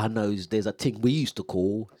 I know there's a thing we used to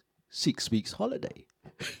call 6 weeks holiday.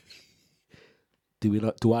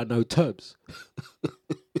 Do I know terms?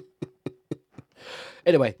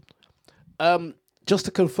 Anyway, just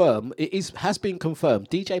to confirm, has been confirmed.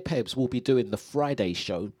 DJ Pebs will be doing the Friday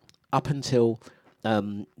show up until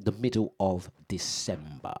the middle of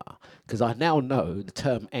December, because I now know the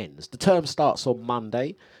term ends. The term starts on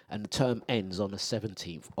Monday and the term ends on the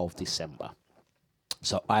 17th of December.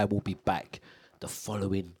 So I will be back the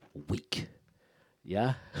following week.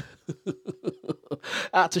 Yeah.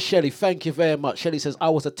 Out to Shelley, thank you very much. Shelley says, "I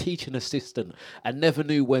was a teaching assistant and never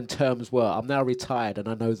knew when terms were. I'm now retired and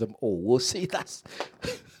I know them all." We'll see, that's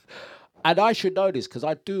and I should know this because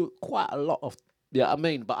I do quite a lot of,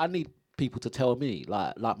 but I need people to tell me.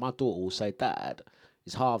 Like my daughter will say, "Dad,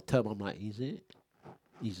 it's half term." I'm like, Is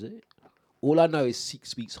it? All I know is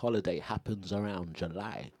 6 weeks holiday happens around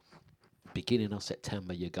July. Beginning of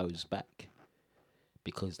September, you goes back.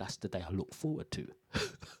 Because that's the day I look forward to.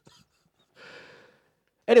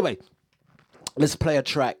 Anyway, let's play a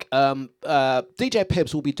track. DJ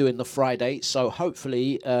Pebs will be doing the Friday, so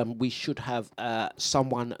hopefully we should have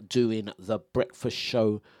someone doing the breakfast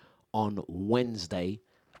show on Wednesday,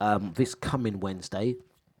 this coming Wednesday.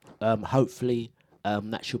 Hopefully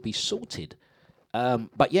that should be sorted.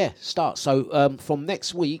 But yeah, start. So from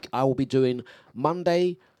next week, I will be doing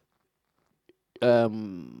Monday,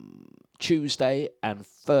 Tuesday and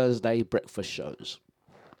Thursday breakfast shows.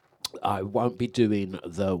 I won't be doing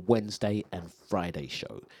the Wednesday and Friday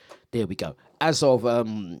show. There we go. As of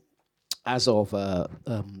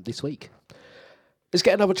this week. Let's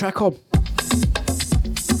get another track on.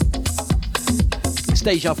 It's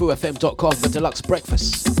dejavufm.com, the Deluxe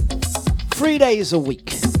Breakfast. 3 days a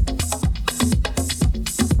week.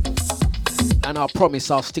 And I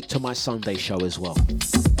promise I'll stick to my Sunday show as well.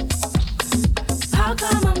 How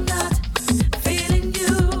come I'm not feeling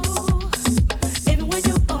you? And when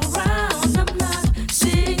you're around, I'm not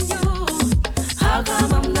seeing you. How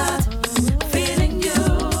come I'm not feeling you?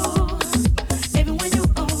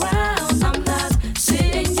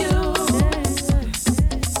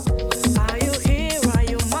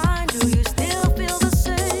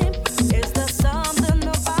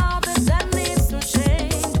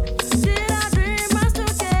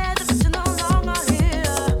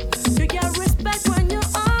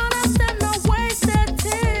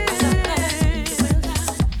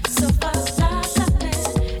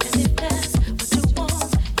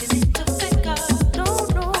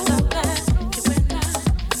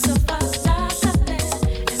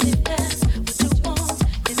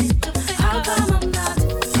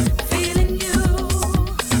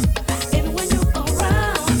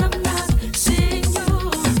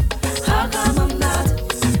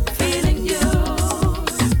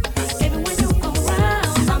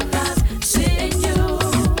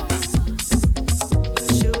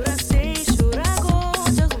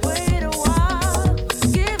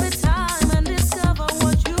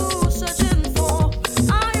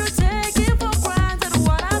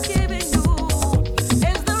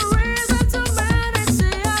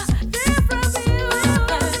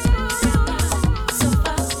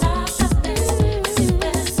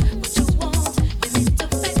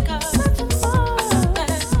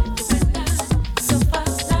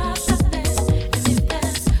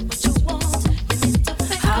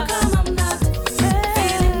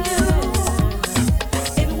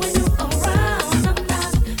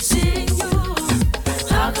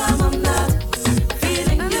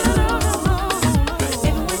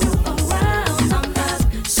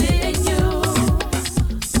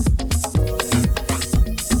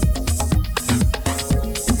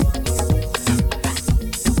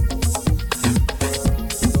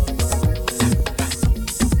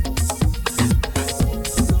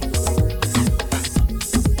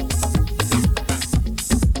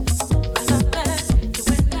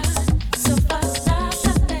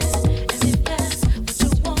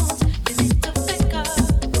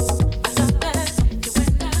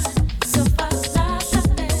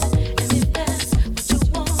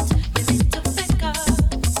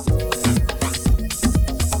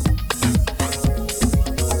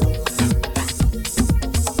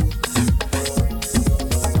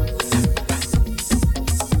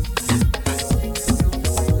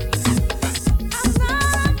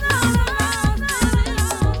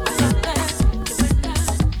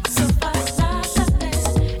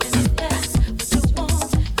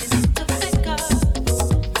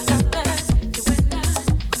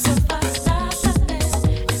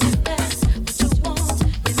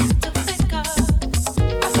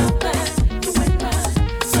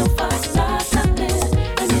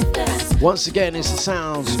 Once again, it's the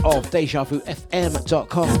sounds of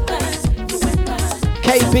dejavufm.com.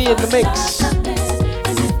 KB in the mix.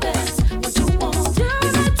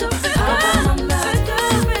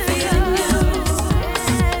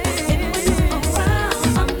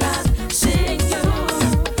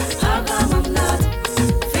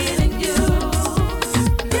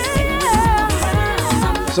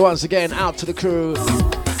 So once again, out to the crew.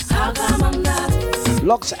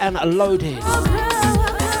 Locked and loaded.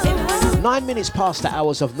 9 minutes past the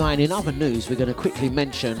hours of 9. In other news, we're going to quickly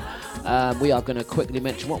mention. What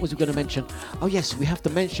was we going to mention? Oh yes, we have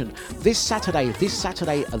to mention this Saturday, the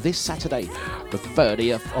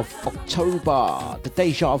 30th of October, the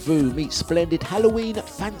Deja Vu meets Splendid Halloween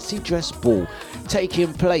Fancy Dress Ball,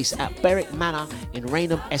 taking place at Berwick Manor in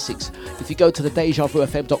Rainham, Essex. If you go to the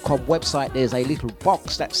dejavufm.com website, there's a little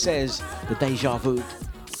box that says the Deja Vu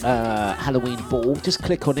Halloween ball. Just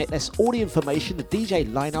click on it. There's all the information, the DJ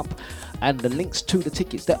lineup, and the links to the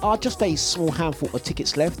tickets. There are just a small handful of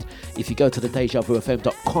tickets left. If you go to the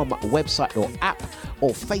dejavufm.com website or app or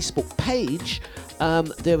Facebook page,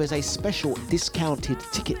 there is a special discounted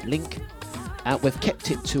ticket link. We've kept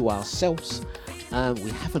it to ourselves.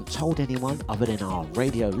 We haven't told anyone other than our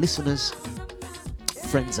radio listeners,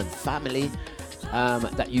 friends and family,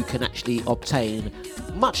 that you can actually obtain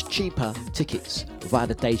much cheaper tickets via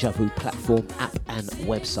the Deja Vu platform, app and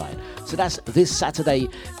website. So that's this Saturday.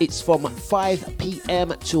 It's from 5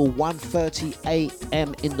 p.m. till 1:30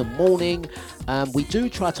 a.m. in the morning. We do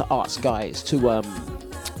try to ask guys to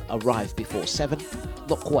arrive before 7.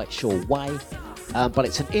 Not quite sure why, but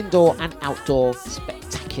it's an indoor and outdoor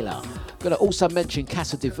spectacular. Going to also mention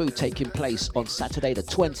Casa de Vu taking place on Saturday the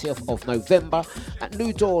 20th of November at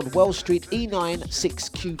New Dawn, Wells Street, E9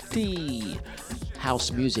 6QD.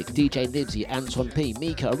 House music, DJ Nibsy, Anton P,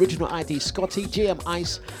 Mika, Original ID, Scotty, GM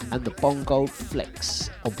Ice, and the Bongo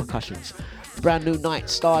Flex on percussions. Brand new night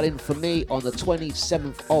starting for me on the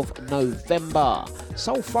 27th of November.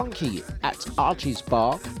 Soul Funky at Archie's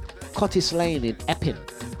Bar, Cottis Lane in Epping.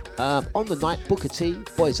 On the night, Booker T,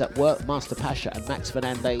 Boys at Work, Master Pasha and Max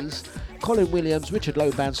Fernandez, Colin Williams, Richard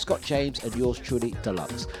Loban, Scott James, and yours truly,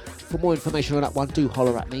 Dlux. For more information on that one, do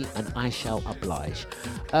holler at me and I shall oblige.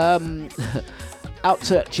 Out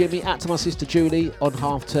to Jimmy, out to my sister Julie on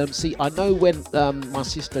half term. See, I know when my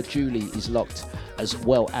sister Julie is locked, as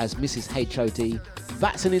well as Mrs. HOD,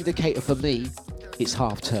 that's an indicator for me it's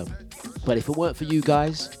half term. But if it weren't for you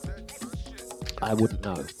guys, I wouldn't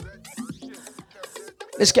know.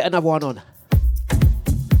 Let's get another one on.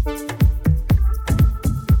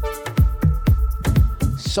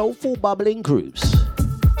 Soulful bubbling grooves.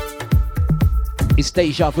 It's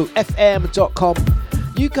dejavufm.com.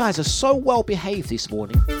 You guys are so well behaved this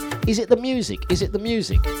morning. Is it the music? Is it the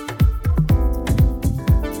music?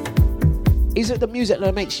 Is it the music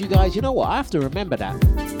that makes you guys, you know what, I have to remember that.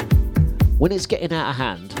 When it's getting out of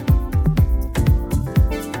hand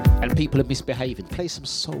and people are misbehaving, play some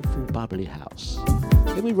soulful bubbly house.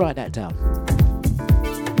 Let me write that down.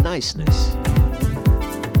 Niceness.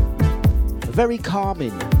 Very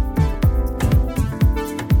calming.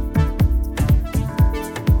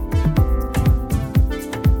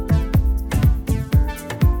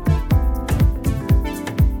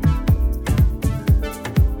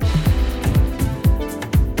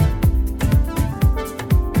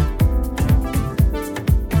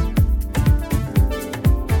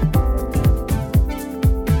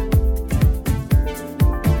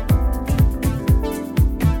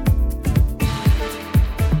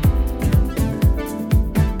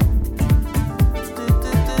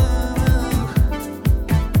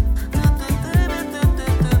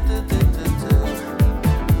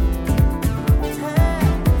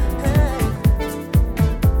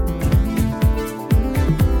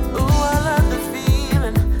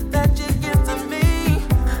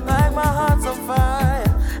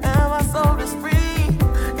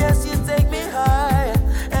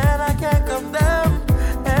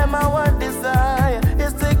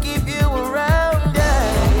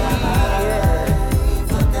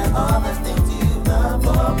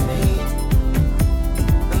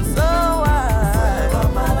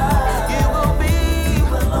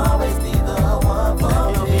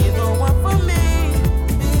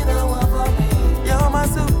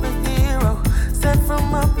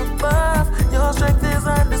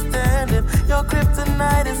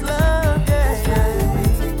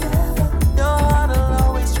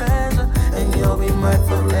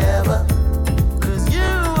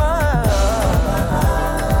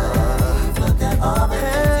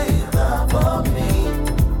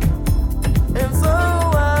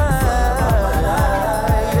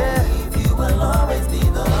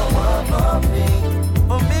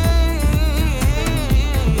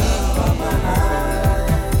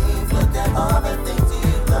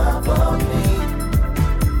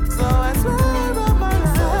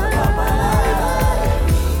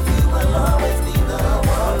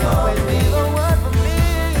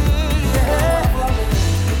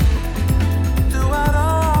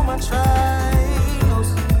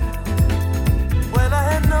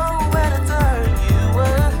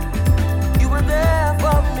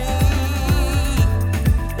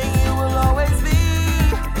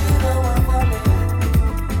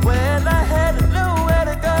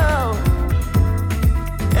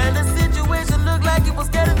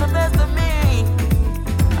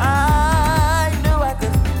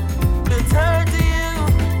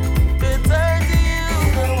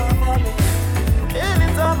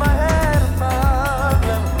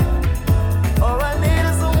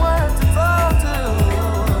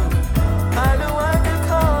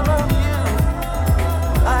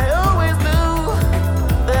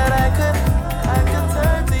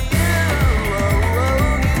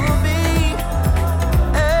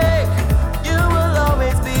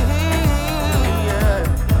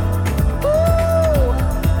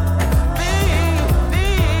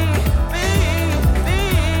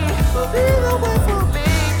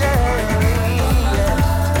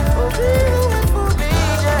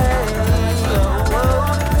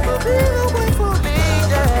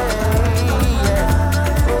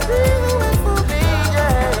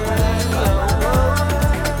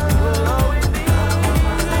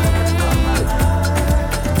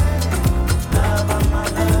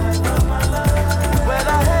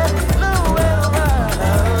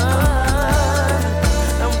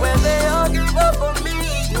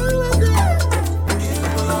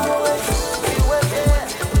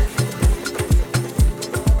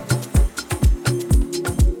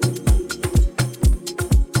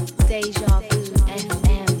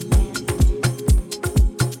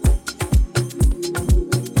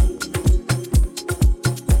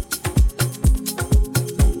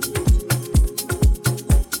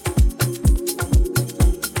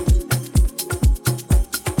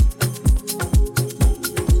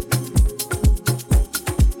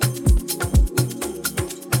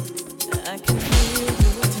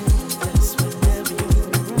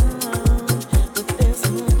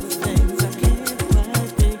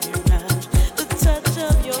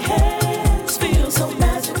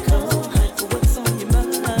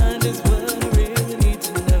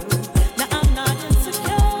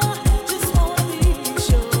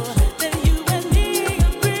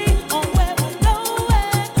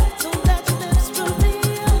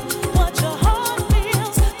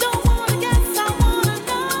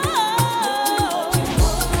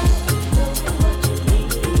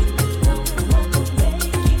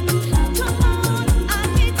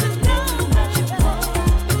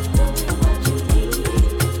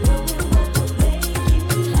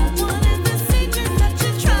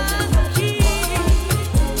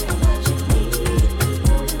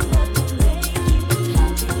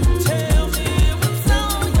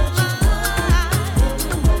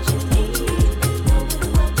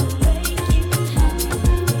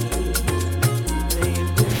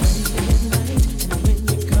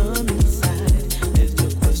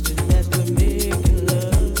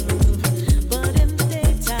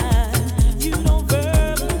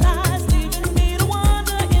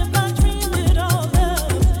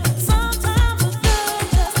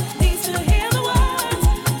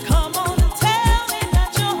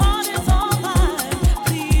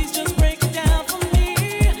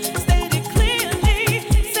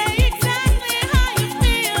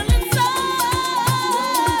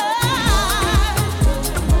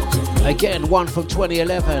 Again, one from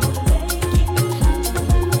 2011.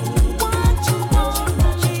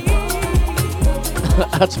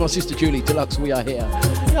 That's my sister Julie Dlux. We are here.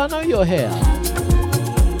 Yeah, I know you're here.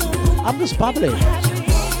 I'm just bubbling.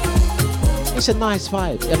 It's a nice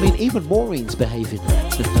vibe. I mean, even Maureen's behaving.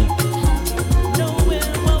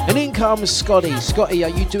 And in comes Scotty. Scotty, are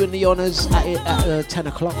you doing the honours at 10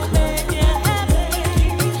 o'clock?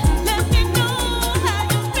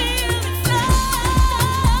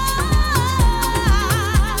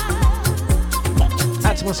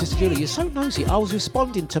 To my sister Julie, you're so nosy. I was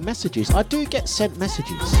responding to messages. I do get sent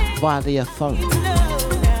messages via the phone.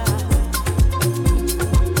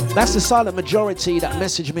 That's the silent majority that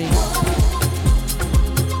message me.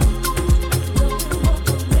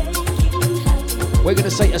 We're going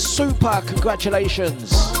to say a super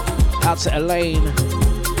congratulations out to Elaine,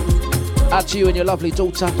 out to you and your lovely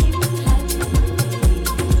daughter,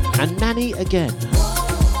 and Nanny again.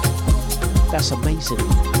 That's amazing.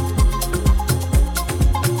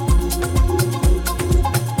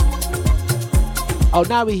 Oh,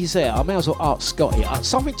 now he's there. I may as well ask Scotty.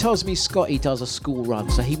 Something tells me Scotty does a school run,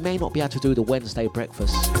 so he may not be able to do the Wednesday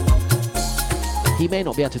breakfast. He may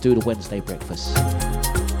not be able to do the Wednesday breakfast.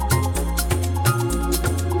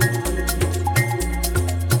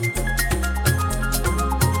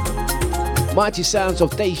 Mighty sounds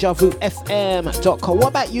of dejavufm.com. What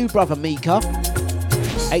about you, brother Mika?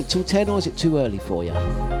 8 till 10, or is it too early for you?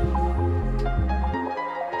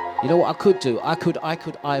 You know what I could do? I could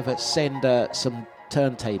either send some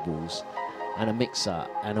turntables and a mixer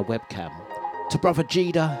and a webcam to brother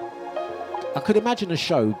Jida. I could imagine a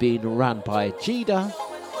show being run by Jida,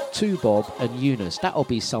 Two Bob and Eunice. That'll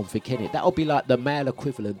be something, innit? That'll be like the male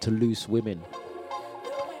equivalent to Loose Women.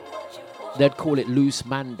 They'd call it Loose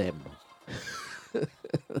Mandem.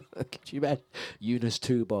 Could you imagine Eunice,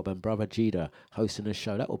 Two Bob and brother Jida hosting a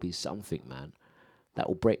show? That will be something, man. That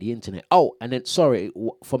will break the internet. Oh, and then, sorry,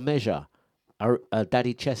 for measure,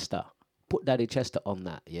 Daddy Chester. Put Daddy Chester on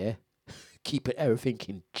that, yeah? Keep everything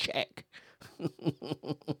in check.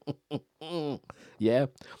 Yeah?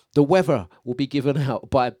 The weather will be given out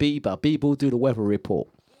by Bieber. Bieber will do the weather report.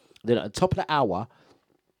 Then at the top of the hour,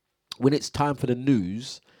 when it's time for the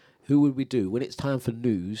news, who would we do? When it's time for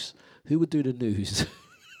news, who would do the news?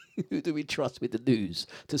 Who do we trust with the news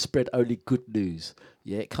to spread only good news?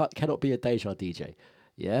 Yeah, it cannot be a Deja DJ.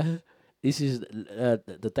 Yeah? This is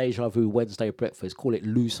the Deja Vu Wednesday breakfast. Call it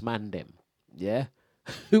Loose Mandem. Yeah?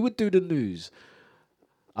 Who would do the news?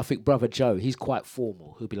 I think Brother Joe, he's quite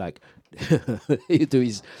formal. He'll be like, he'll do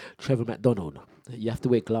his Trevor McDonald. You have to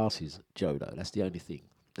wear glasses, Joe, though. That's the only thing.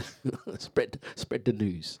 Spread the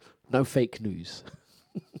news. No fake news.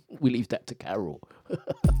 We leave that to Carol.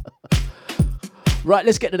 Right,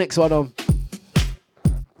 let's get the next one on.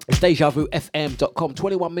 It's dejavufm.com.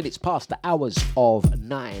 21 minutes past the hours of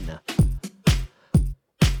 9.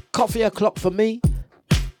 Coffee o'clock for me.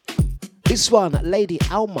 This one, Lady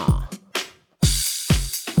Alma.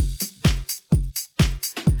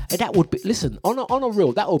 And that would be, listen, on a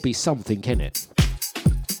real, that would be something, innit?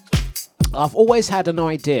 I've always had an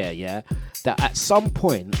idea, yeah, that at some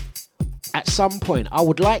point, I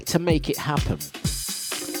would like to make it happen.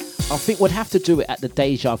 I think we'd have to do it at the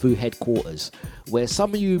Deja Vu headquarters, where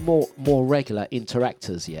some of you more regular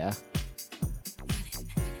interactors, yeah,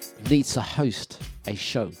 needs to host a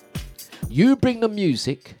show. You bring the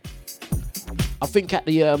music. I think at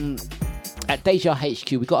the at Deja HQ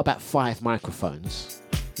we got about 5 microphones.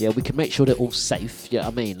 Yeah, we can make sure they're all safe. Yeah,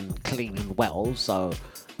 I mean, clean and well. So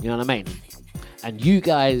you know what I mean. And you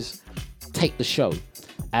guys take the show,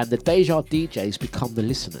 and the Deja DJs become the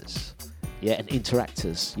listeners. Yeah, and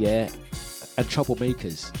interactors, yeah, and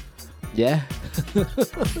troublemakers, yeah.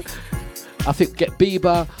 I think get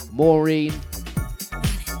Bieber, Maureen,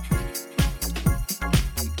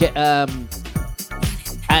 get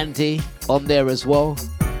Andy on there as well.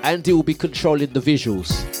 Andy will be controlling the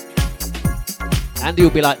visuals. Andy will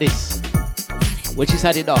be like this, when she's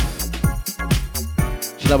had enough.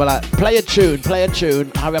 She'll be like, play a tune,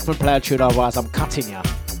 hurry up and play a tune, otherwise I'm cutting ya.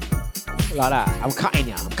 Like that, I'm cutting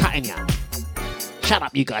ya. Shut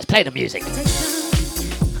up, you guys. Play the music.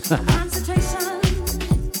 Concentration.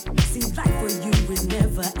 Seems like for you is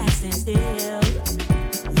never asking still.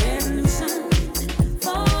 Resolution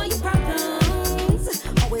for your problems.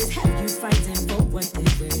 Always have you fighting for what they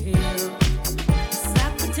will.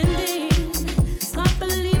 Stop pretending. Stop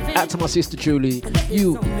believing. Out to my sister Julie.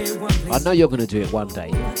 I know you're going to do it one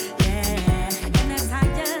day.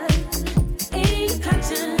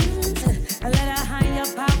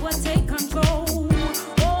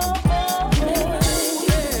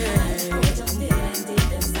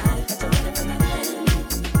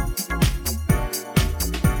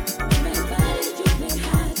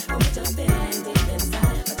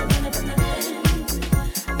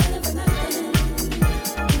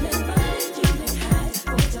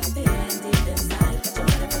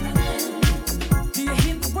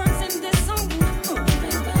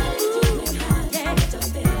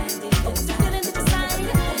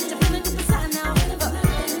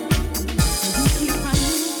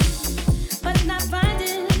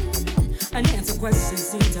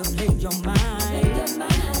 easy to play your mind.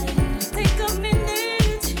 Take a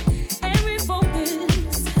minute and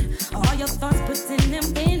refocus. All your thoughts, putting them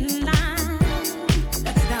in line.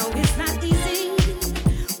 Now it's not easy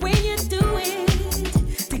when you do it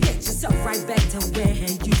to get yourself right back to where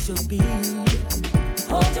you should be.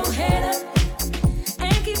 Hold your head up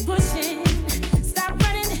and keep pushing. Stop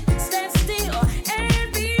running, stand still,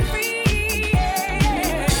 and be free.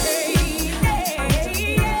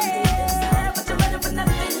 But you're running for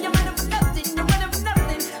nothing, you're running for nothing, you're running for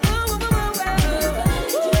nothing.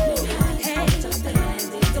 Hey, don't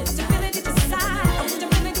you really get beside? Don't you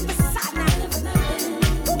really get beside now?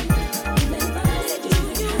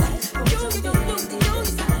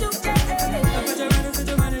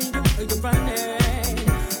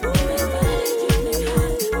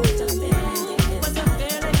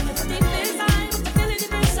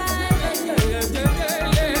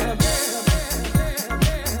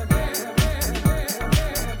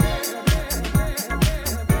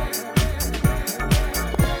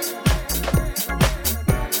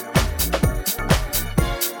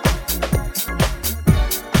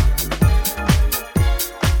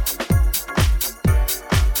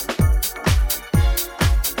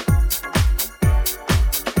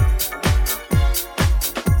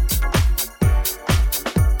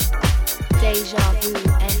 Deja Vu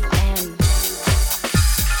FM.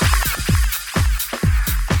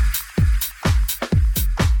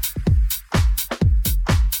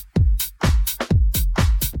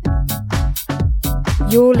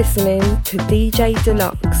 You're listening to DJ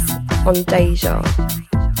Dlux on Deja.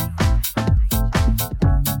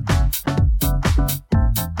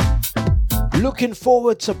 Looking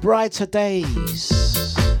forward to brighter days.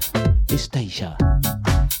 It's Deja.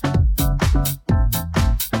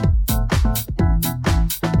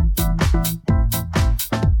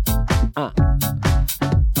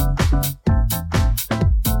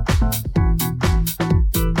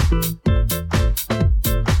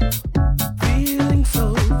 Feeling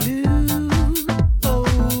so blue.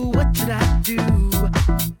 Oh, what should I do?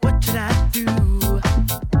 What should I do?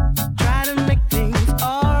 Try to make things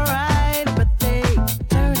alright, but they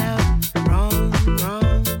turn out wrong,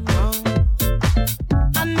 wrong, wrong.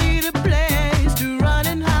 I need a place to run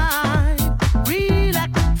and hide,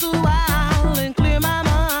 relax a while and clear my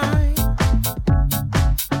mind,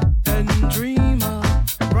 and dream of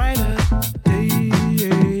brighter days,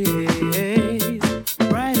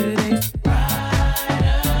 brighter days.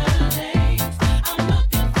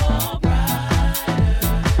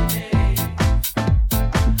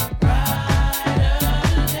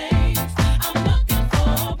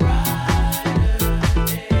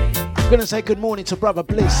 Gonna say good morning to Brother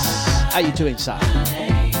Bliss. How you doing, sir?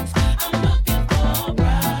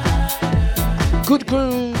 Good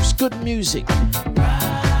grooves, good music.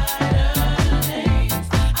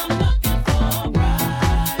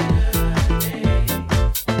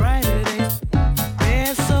 Brighter days.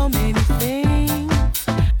 There's so many things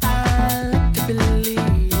I like to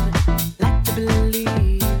believe, like to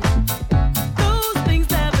believe. Those things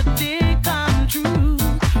never did come true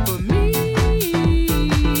for me.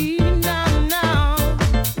 Now, now,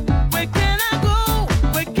 where can I go?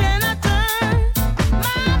 Where can I turn?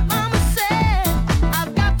 My mama said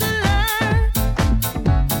I've got to learn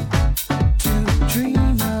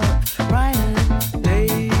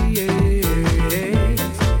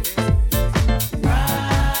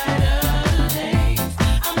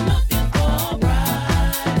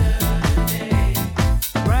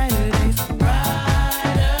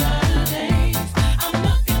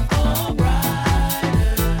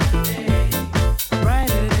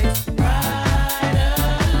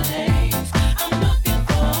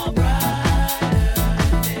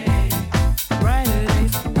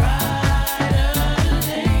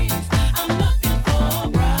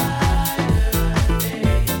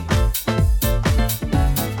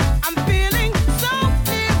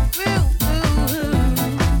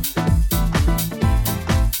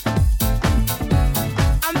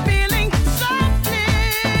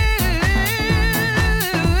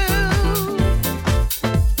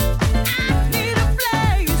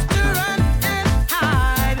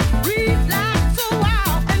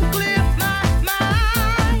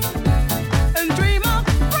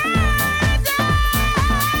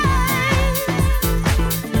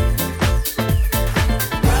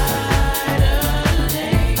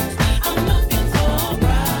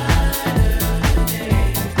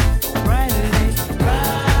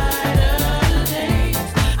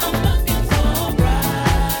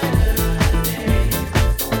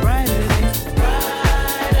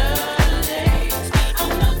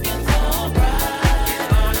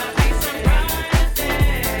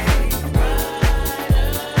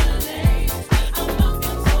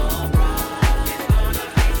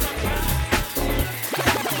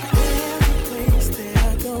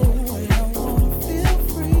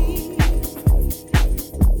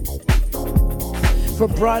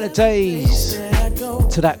brighter days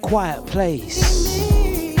to that quiet place.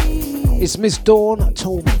 It's Miss Dawn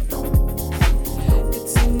Tallman.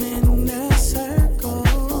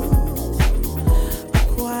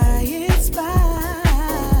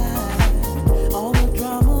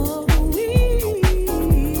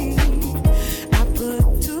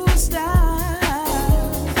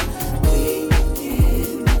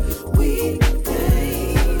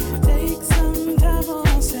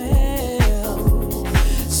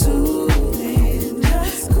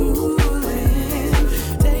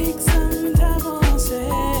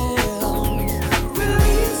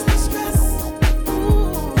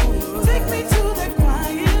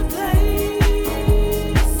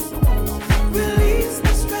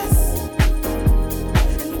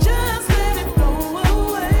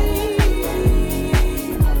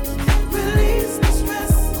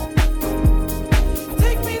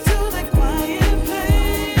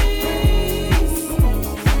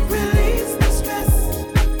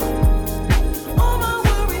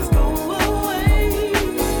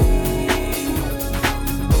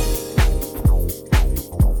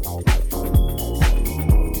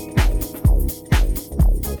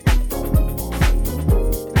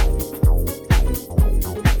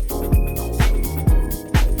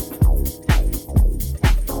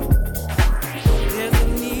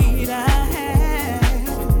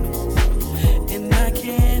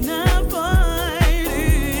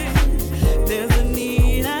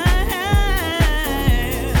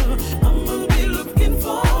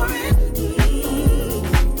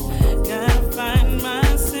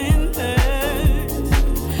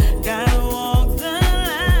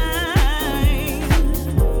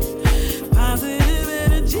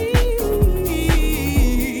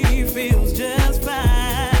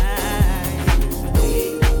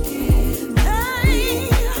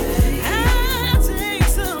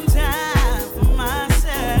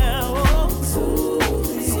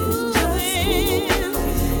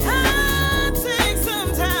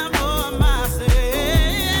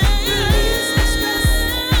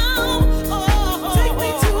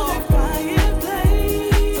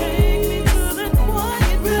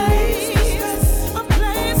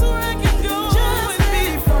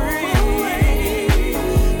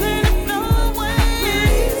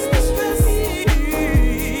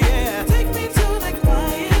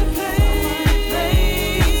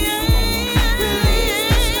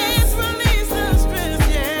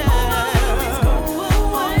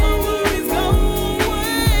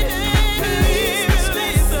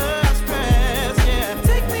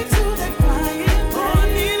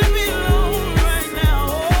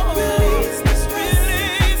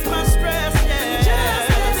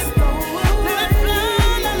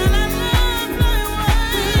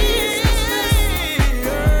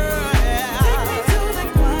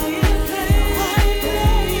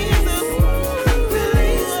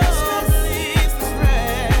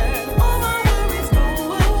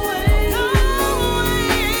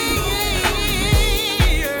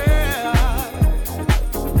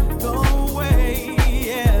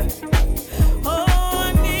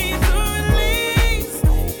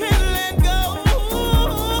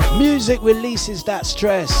 Music releases that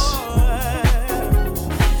stress.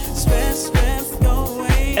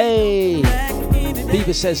 Hey,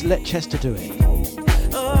 Beaver says let Chester do it.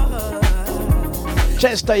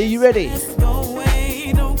 Chester, are you ready?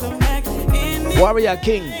 Warrior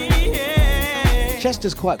King.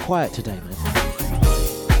 Chester's quite quiet today, man.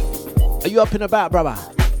 Are you up and about, brother?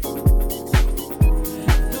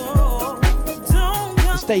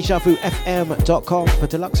 It's dejavufm.com for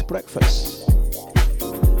Dlux breakfast.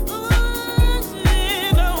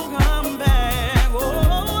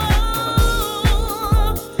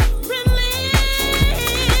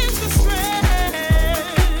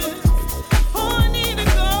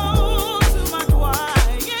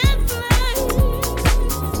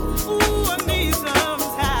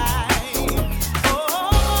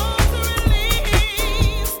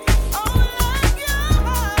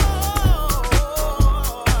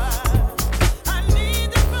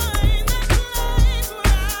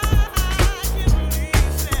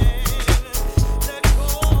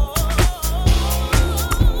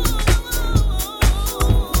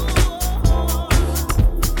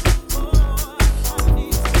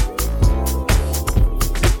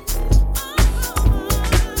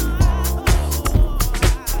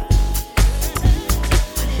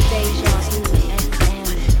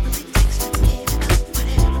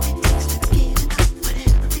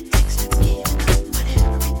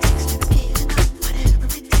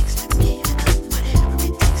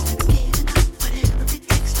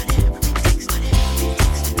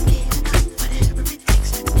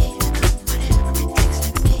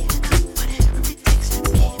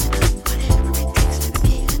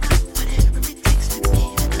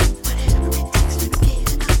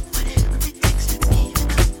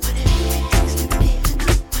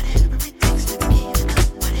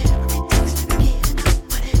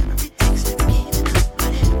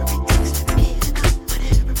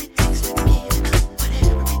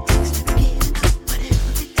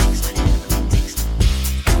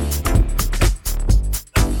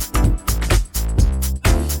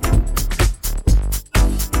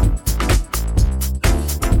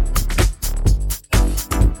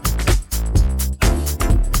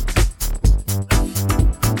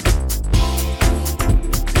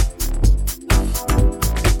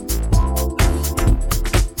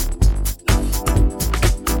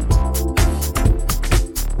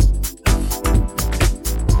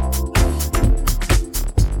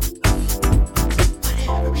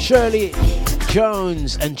 Shirley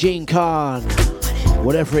Jones and Gene Khan.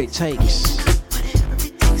 Whatever it takes.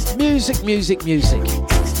 Music, music, music.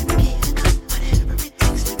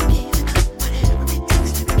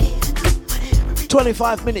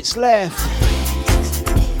 "25 minutes left.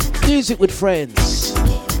 Music with friends.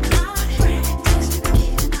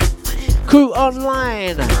 Crew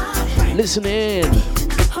online. Listen in.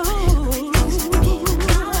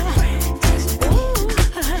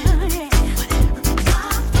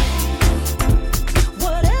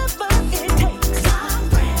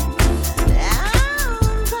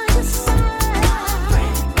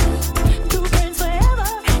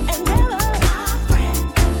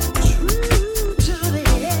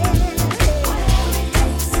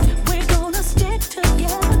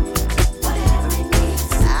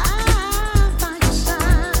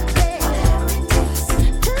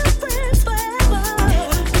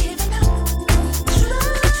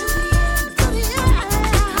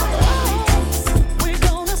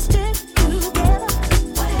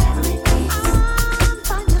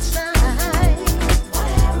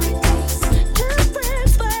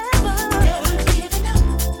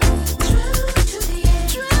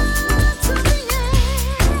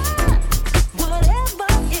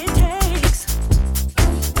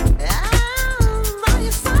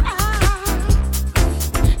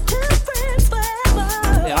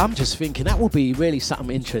 Thinking that would be really something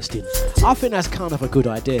interesting. I think that's kind of a good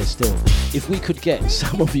idea still. If we could get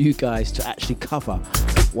some of you guys to actually cover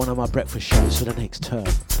one of my breakfast shows for the next term.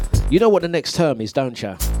 You know what the next term is, don't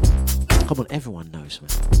you? Come on, everyone knows, man.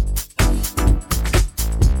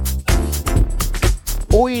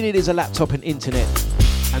 All you need is a laptop and internet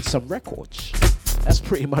and some records. That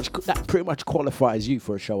pretty much qualifies you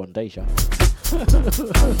for a show on Deja. You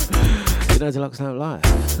know, Dlux don't lie.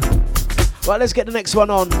 Right, let's get the next one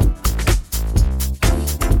on.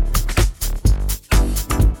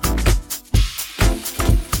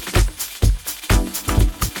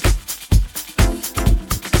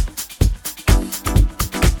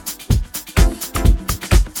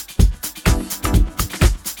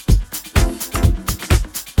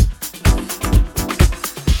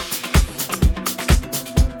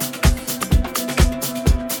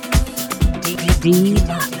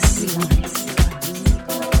 Dlux.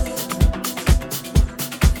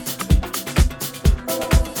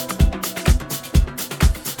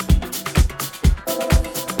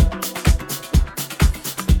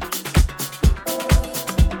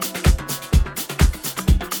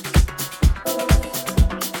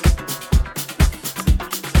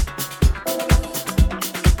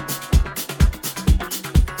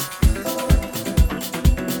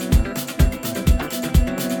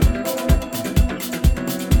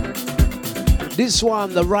 This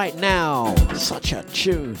one, the Right Now, such a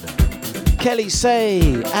tune. Kelly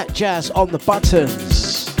Say at Jazz on the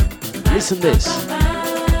buttons. Listen this.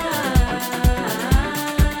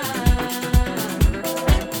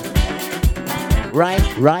 Right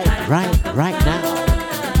now.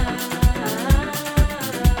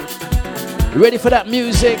 You ready for that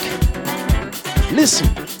music? Listen.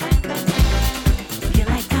 Feel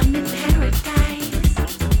like I'm in paradise.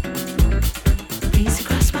 Breeze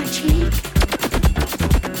across my cheek.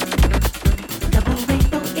 Double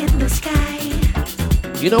rainbow in the sky.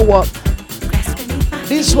 You know what?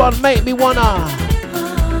 This one make me wanna.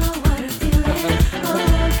 Oh, what a feeling.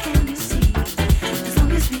 Oh, can you see? As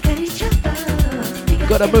long as we got each other. We got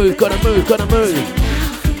Gotta move, gotta move, gotta move. Right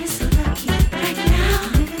now, feeling so lucky. Right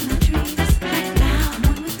now, living my dreams. Right now, I'm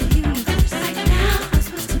one with the universe. Right now, I'm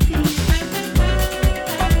supposed to be.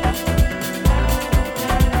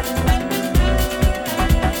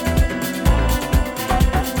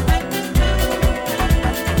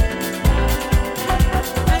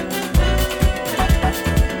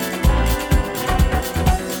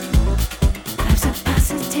 Lives of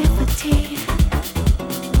positivity.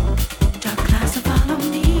 Dark clouds that follow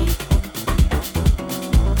me.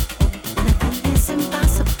 Nothing is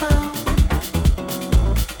impossible.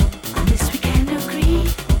 On this we can agree.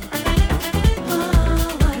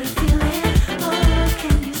 Oh, what a feeling. Oh,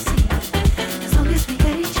 can you see? As long as we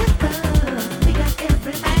got each other, we got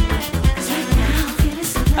everything. 'Cause right now, feeling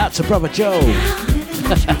so lucky. Out to Brother Joe. Living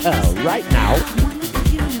my dreams. Right now. I'm one with the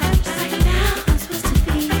universe. Right now, I'm supposed to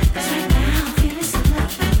be. 'Cause right now, feeling so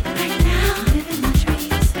lucky. Right now, living my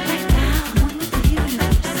dreams. Right now, I'm one with the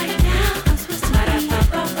universe. Right now, I'm supposed to be.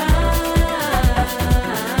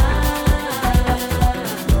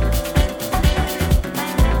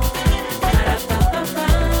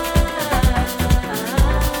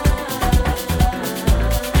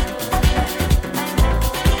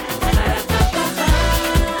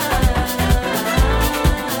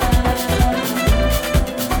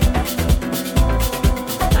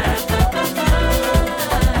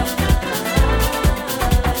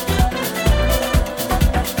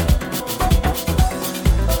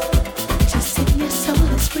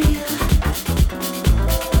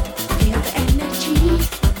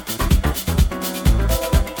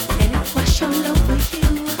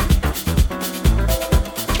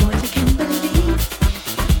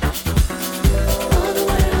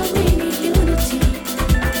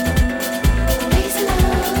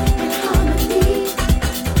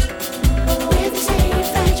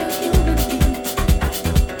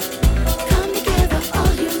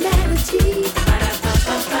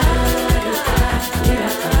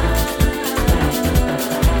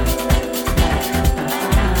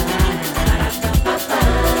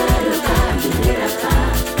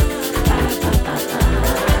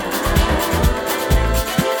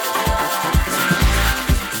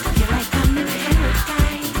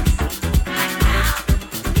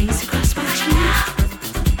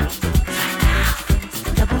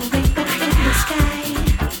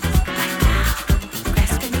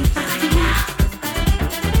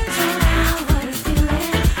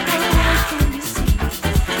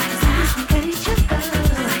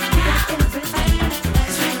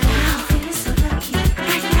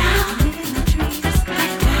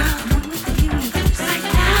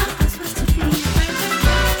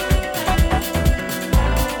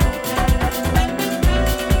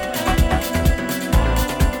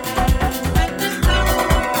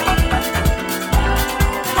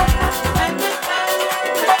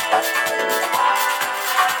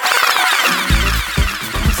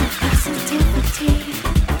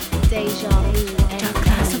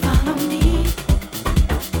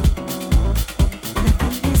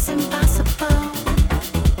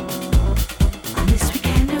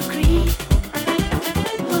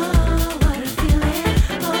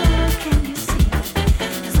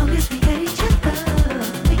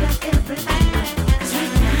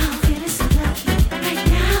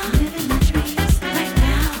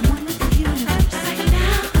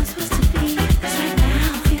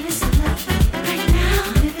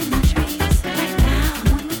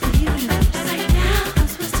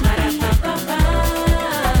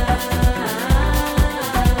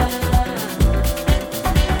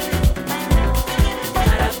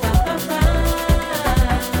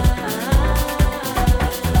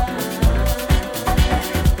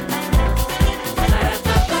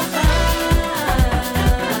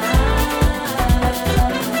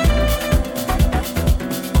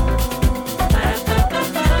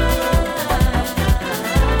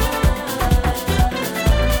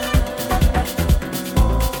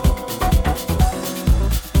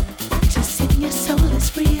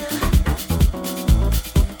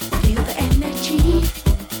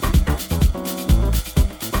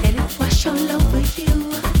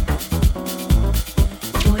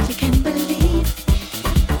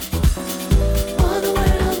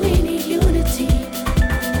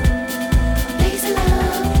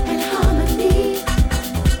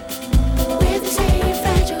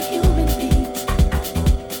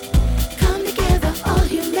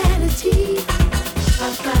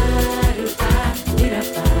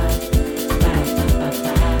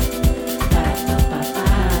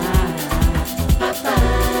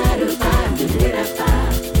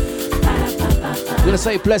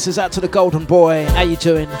 say blessings out to the golden boy. How you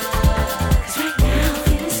doing?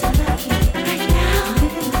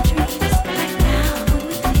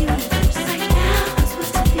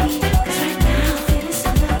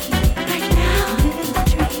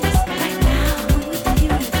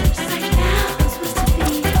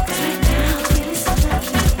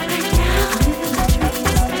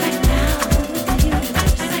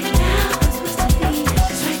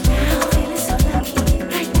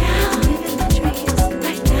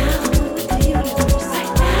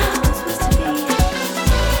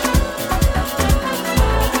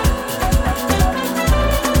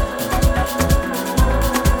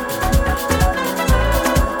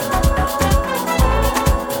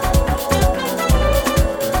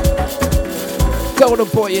 Golden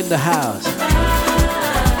boy in the house.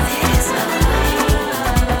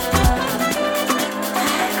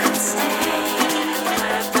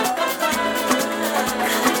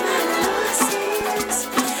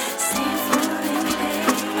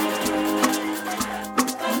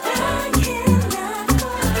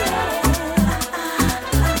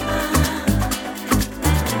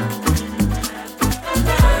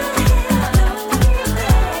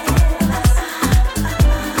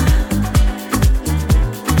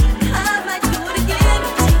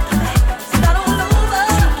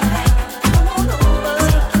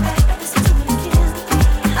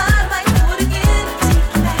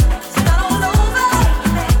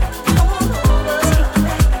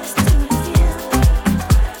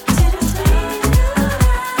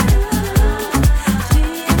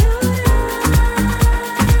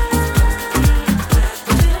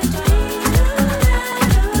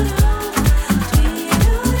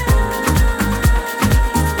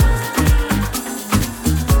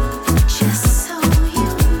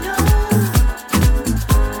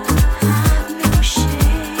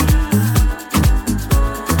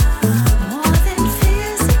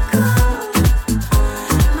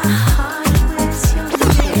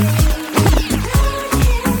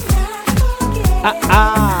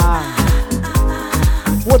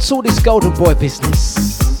 What's all this golden boy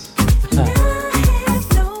business?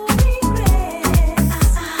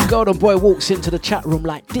 Golden boy walks into the chat room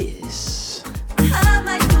like this.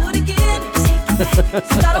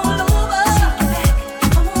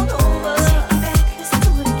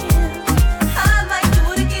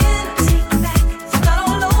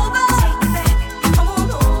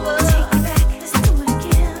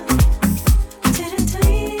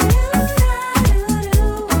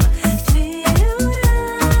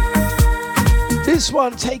 This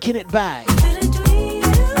one taking it back.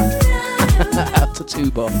 Out to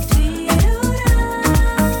Tuba.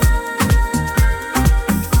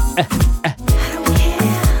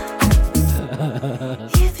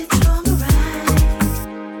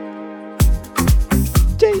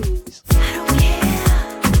 Jeez.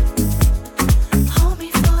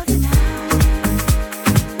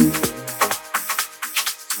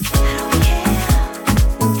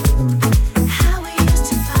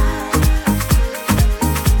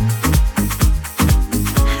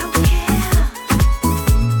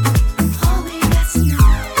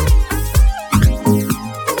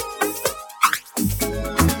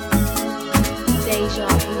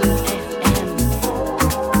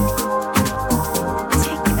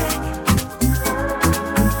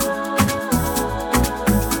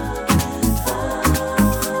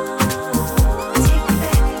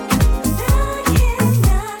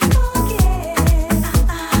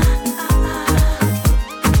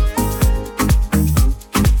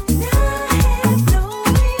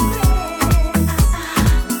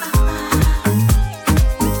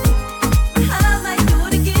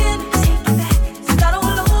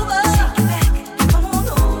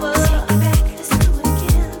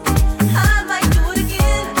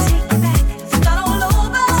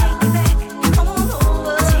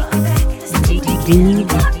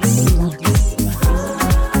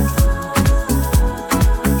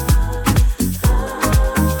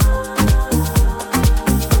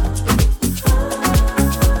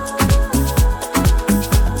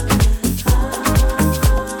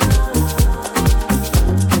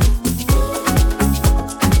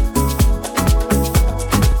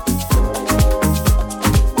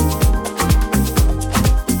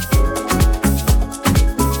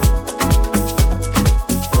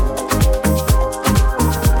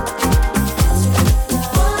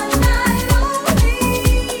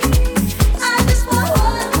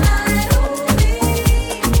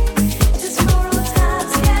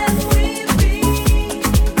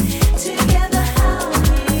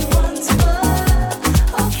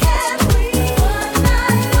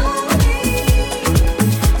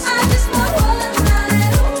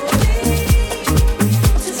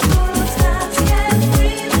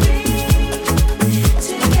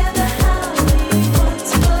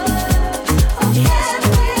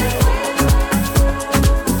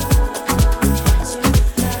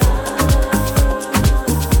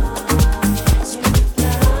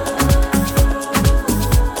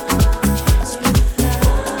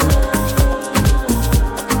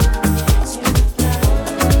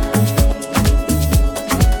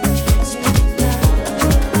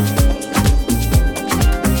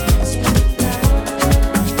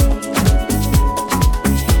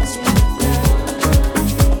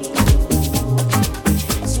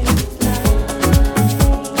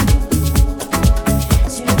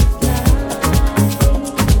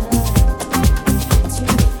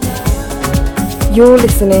 You're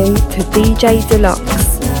listening to DJ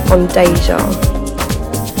Dlux on Deja.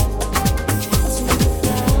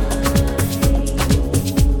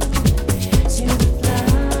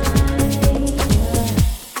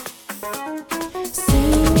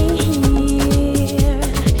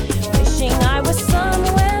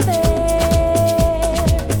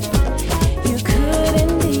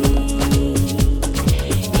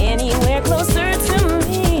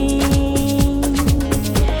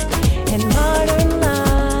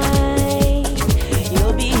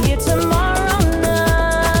 Tomorrow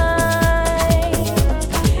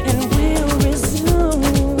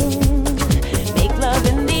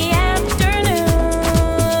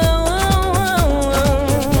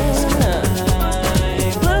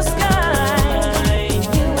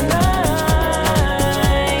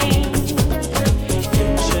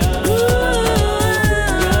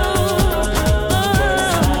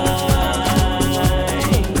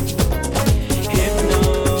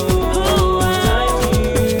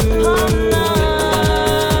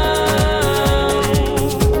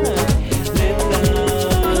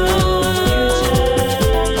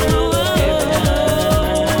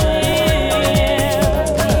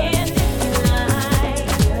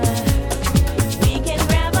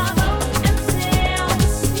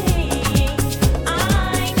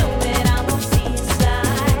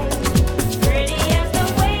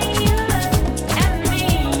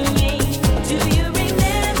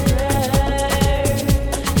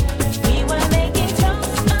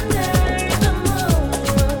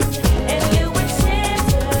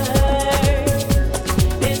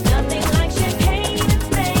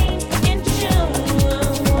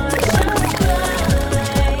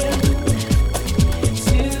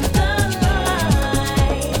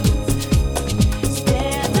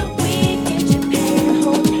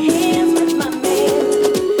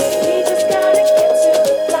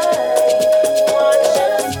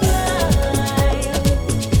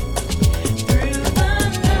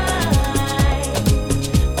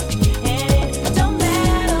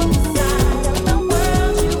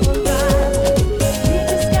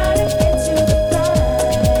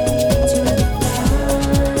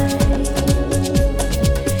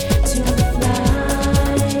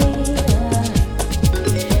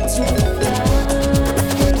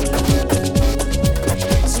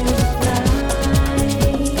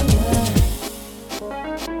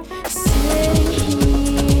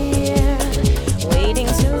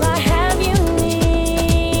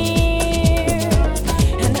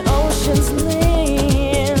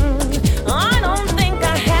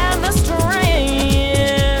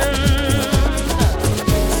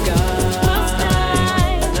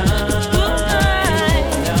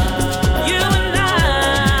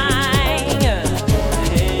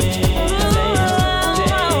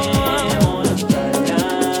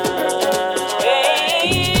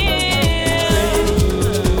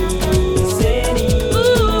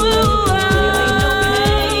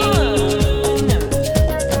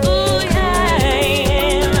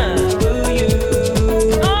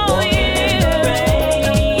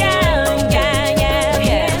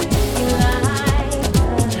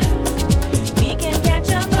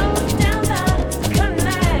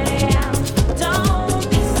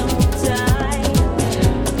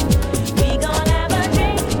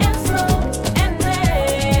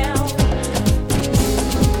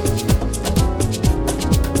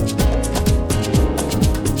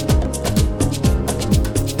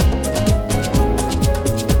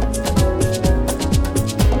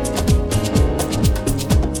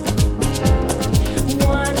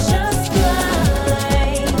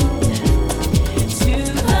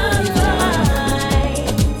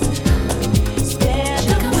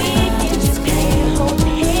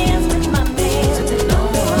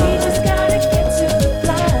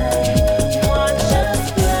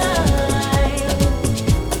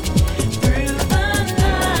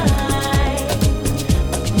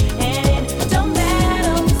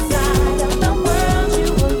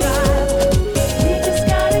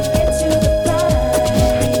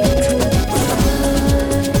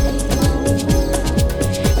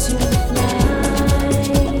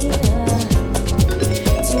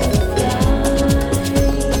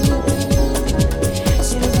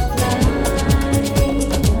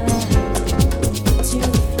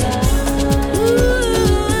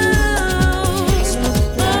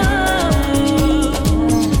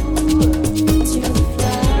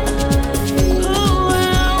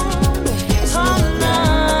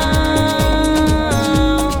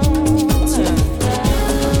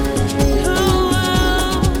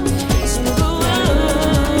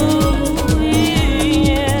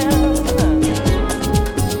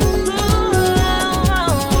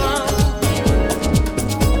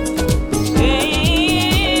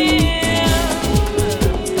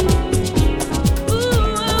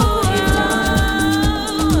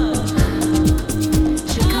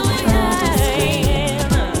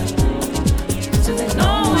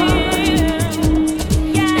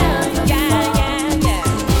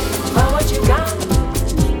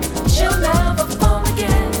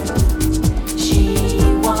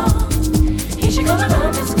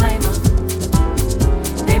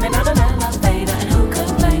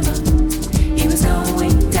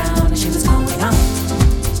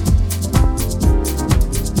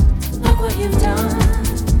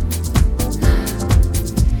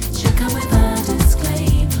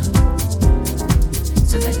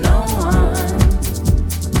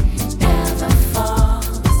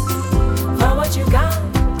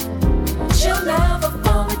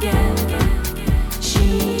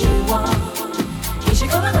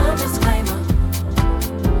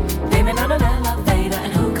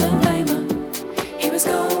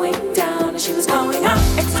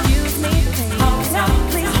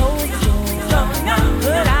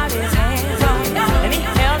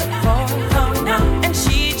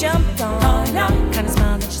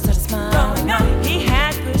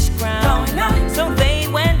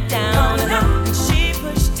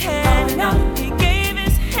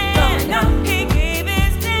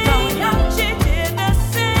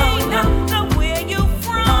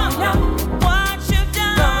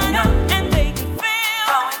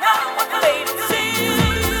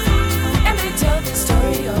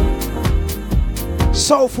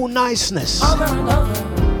soulful niceness. Over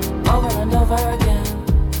and over again.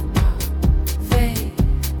 Fade.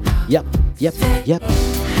 Yep.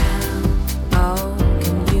 How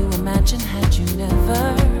can you imagine had you never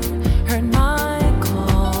heard my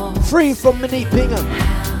call? Free from Monique Bingham.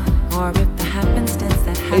 Or if the happenstance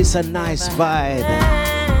that happened. It's a nice vibe.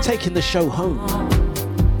 Taking the show home.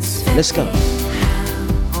 Let's go.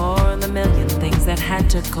 Or the million things that had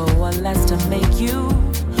to coalesce to make you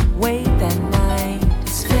wait that night.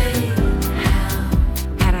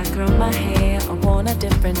 Had I curled my hair or worn a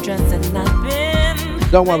different dress and not been.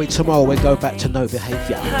 Don't worry, tomorrow we'll go back to no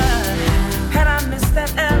behavior. Had I missed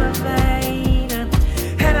that elevator?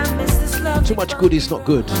 Had I missed this love? Too much good is not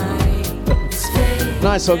good.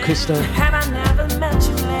 Nice one, Krista. Had I never met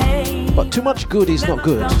you late? But too much good is not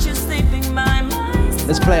good. Felt you sleeping by my side.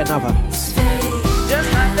 Let's play another.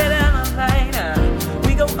 Just like that elevator,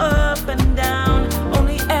 we go up and down,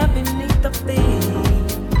 only air beneath the feet.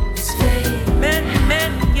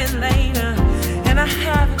 Many years later, and I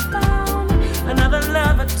haven't found another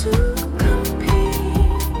lover to compete.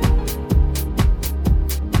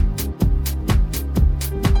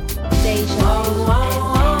 Deja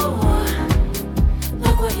Oh,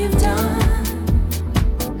 look what you've done.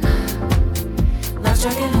 Love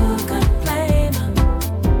striking, who could blame her?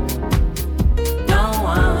 No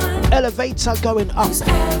one Elevator going up. who's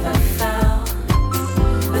ever felt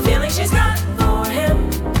the feeling she's got for him.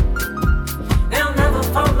 They'll never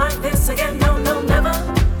fall like this again. No, never.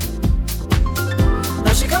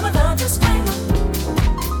 No, she come with a disclaimer.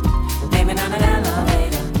 Maybe not an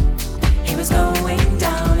elevator. He was going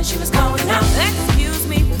down and she was going up. Excuse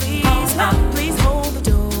me, please. Please hold the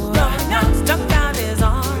door. Going up. Stuck out his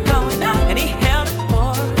arm. Going up. And he held it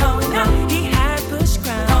for her. Going up. He had pushed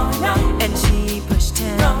ground. Going up. And she pushed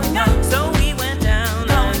him. Going up. So he went down.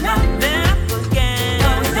 Going up. Then up again.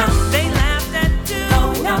 Going up. They laughed at two.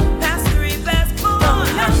 Going up. Past three, past four.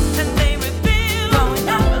 Going up. And they revealed. Going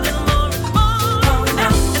up. A little more and more. Going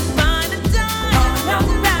up. And by the time. Going up.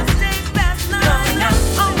 Past 8, past 9. Going up.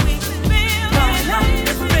 All we could feel. Going up.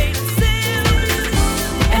 The fate of sin.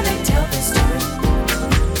 And they tell this story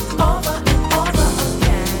over and over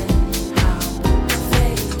again. How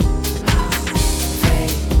fate,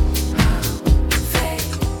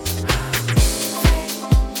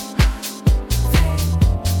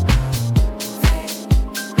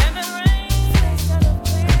 and the rain instead of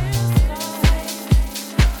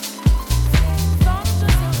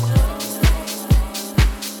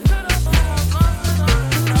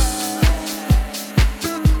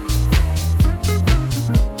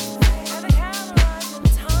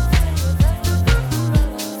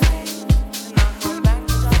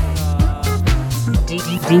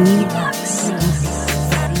clear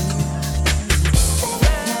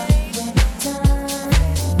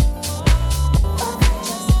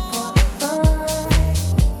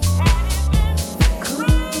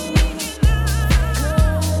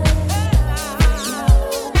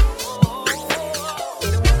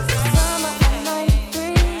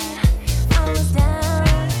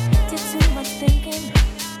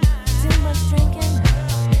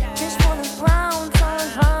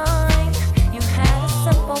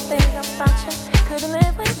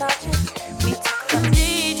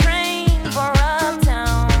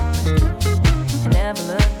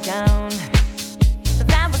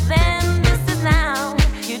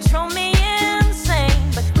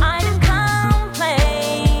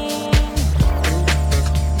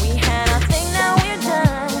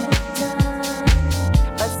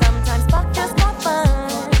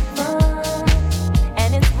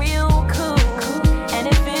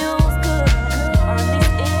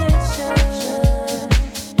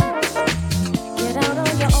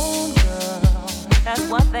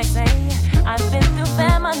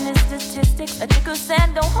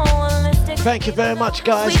Thank you very much,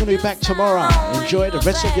 guys. Gonna be back tomorrow. Enjoy the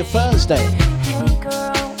rest of your Thursday.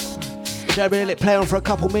 Shall we let it play on for a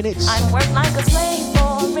couple minutes? I work like a slave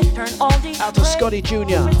for it, turn all these Out to Scotty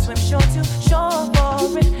Jr. swim shore to shore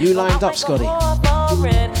for it. You lined up, Scotty.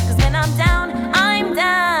 Cause when I'm down, I'm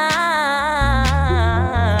down.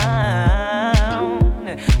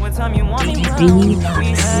 What time you want me round? We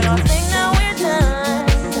had our thing, now we're done.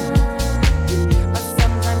 But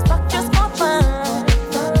sometimes fuck just for fun.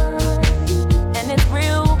 And it's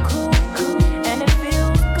real cool, and it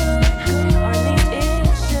feels good. Or at least it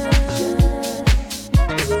should.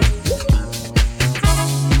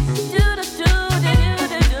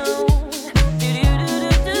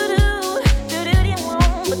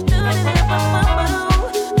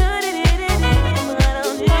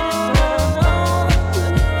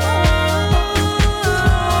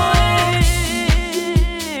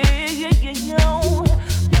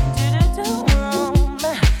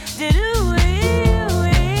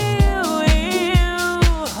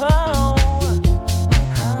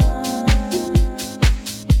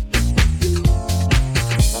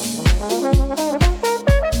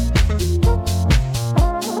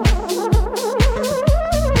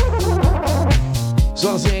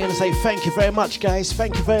 say thank you very much, guys.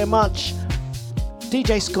 Thank you very much.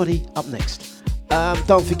 DJ Scotty up next.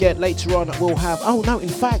 Don't forget, later on we'll have... Oh, no, in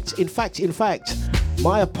fact,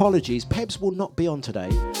 my apologies. Pebs will not be on today.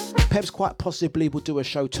 Pebs quite possibly will do a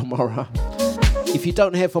show tomorrow. If you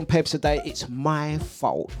don't hear from Pebs today, it's my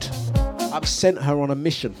fault. I've sent her on a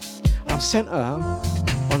mission. It's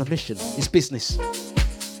business.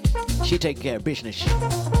 She taking care of business.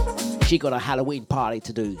 She got a Halloween party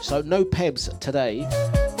to do. So no Pebs today.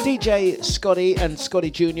 DJ Scotty and Scotty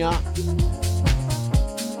Jr.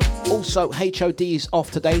 Also, HOD is off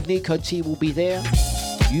today. Nico T will be there.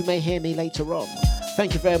 You may hear me later on.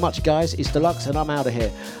 Thank you very much, guys. It's Dlux and I'm out of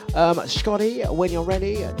here. Scotty, when you're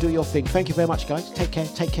ready, do your thing. Thank you very much, guys. Take care.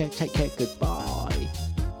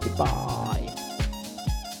 Goodbye.